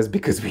 Bill says,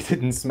 because we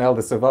didn't smell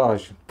the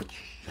sauvage.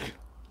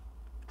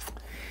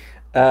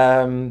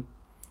 And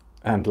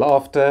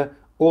laughter.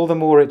 All the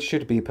more it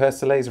should be.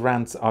 Persolaise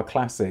rants are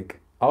classic.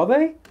 Are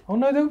they? Oh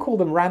no, don't call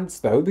them rants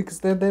though,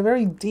 because they're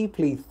very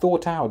deeply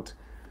thought out,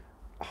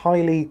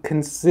 highly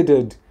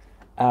considered,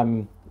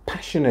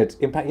 passionate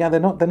impact. Yeah, they're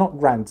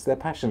not rants, they're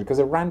passionate, because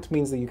a rant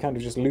means that you kind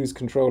of just lose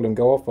control and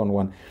go off on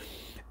one.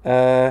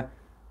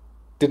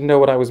 Didn't know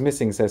what I was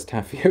missing, says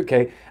Taffy.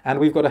 Okay, and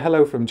we've got a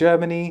hello from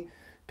Germany,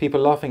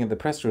 people laughing at the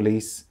press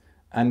release,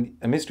 and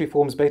a Mystery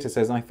Forms Beta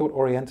says, I thought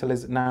Oriental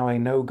is now a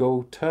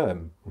no-go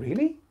term.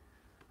 Really?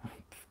 Oh,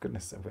 for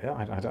goodness,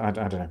 I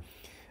don't know.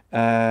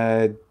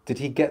 Did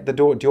he get the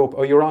Dior?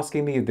 Oh, you're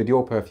asking me the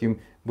Dior perfume.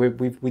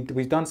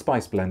 We've done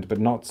spice blend, but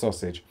not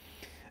sausage.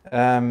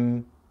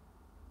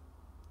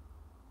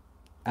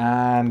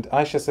 And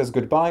Aisha says,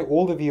 goodbye,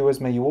 all the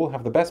viewers. May you all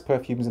have the best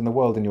perfumes in the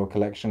world in your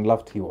collection.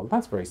 Love to you all.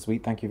 That's very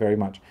sweet. Thank you very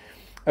much.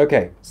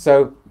 Okay,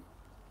 so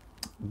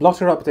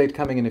blotter update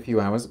coming in a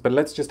few hours, but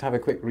let's just have a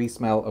quick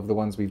resmell of the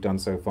ones we've done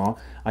so far.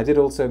 I did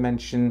also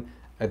mention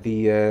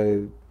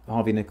the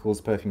Harvey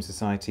Nichols Perfume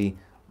Society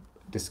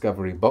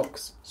Discovery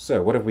box.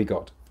 So what have we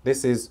got?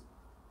 This is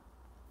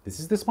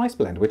the spice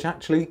blend, which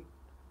actually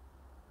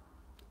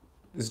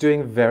is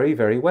doing very,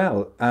 very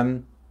well.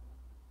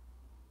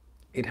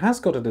 It has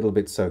got a little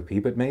bit soapy,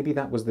 but maybe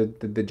that was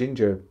the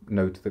ginger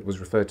note that was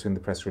referred to in the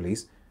press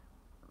release.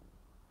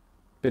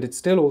 But it's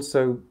still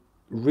also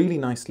really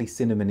nicely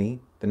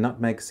cinnamony. The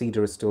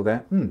nutmeg-cedar is still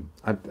there.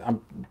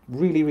 I'm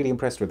really, really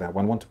impressed with that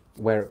one. I want to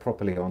wear it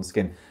properly on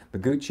skin. The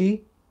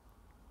Gucci,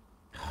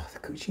 oh, the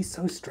Gucci's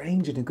so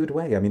strange in a good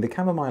way. I mean, the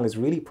chamomile is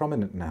really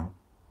prominent now,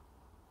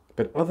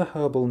 but other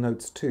herbal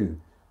notes too.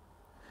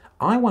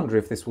 I wonder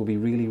if this will be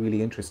really,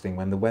 really interesting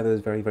when the weather is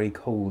very, very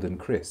cold and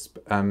crisp.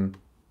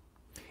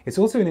 It's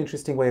also an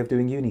interesting way of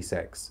doing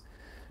unisex,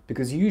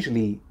 because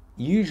usually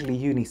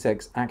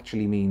unisex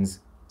actually means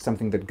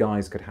something that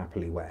guys could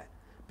happily wear,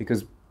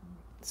 because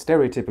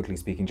stereotypically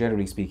speaking,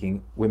 generally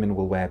speaking, women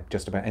will wear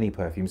just about any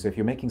perfume. So if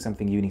you're making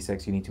something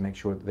unisex, you need to make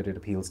sure that it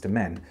appeals to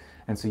men,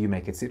 and so you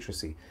make it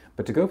citrusy.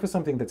 But to go for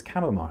something that's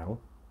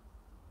chamomile,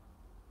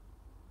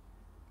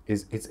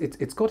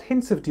 it's got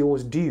hints of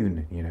Dior's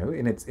Dune, you know,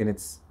 in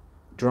its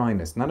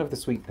dryness, none of the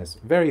sweetness.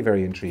 Very,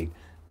 very intrigued.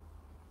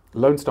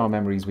 Lonestar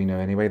Memories, we know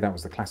anyway. That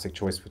was the classic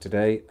choice for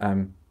today.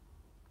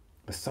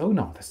 The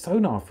Sonar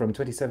from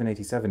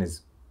 2787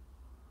 is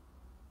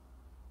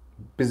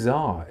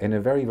bizarre in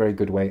a very, very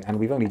good way, and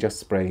we've only just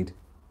sprayed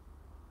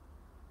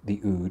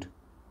the oud.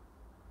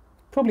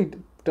 Probably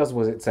does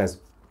what it says.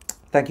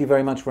 Thank you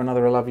very much for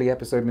another lovely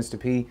episode, Mr.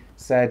 P.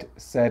 Said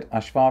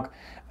Ashfaq.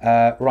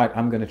 Right,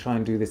 I'm going to try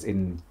and do this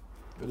in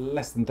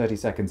less than 30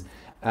 seconds.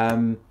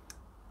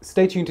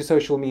 Stay tuned to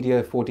social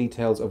media for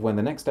details of when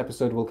the next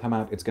episode will come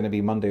out. It's going to be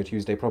Monday or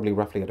Tuesday, probably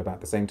roughly at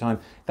about the same time.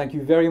 Thank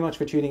you very much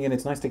for tuning in.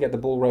 It's nice to get the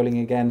ball rolling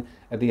again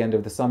at the end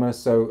of the summer.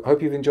 So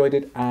hope you've enjoyed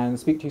it and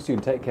speak to you soon.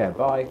 Take care.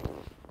 Bye.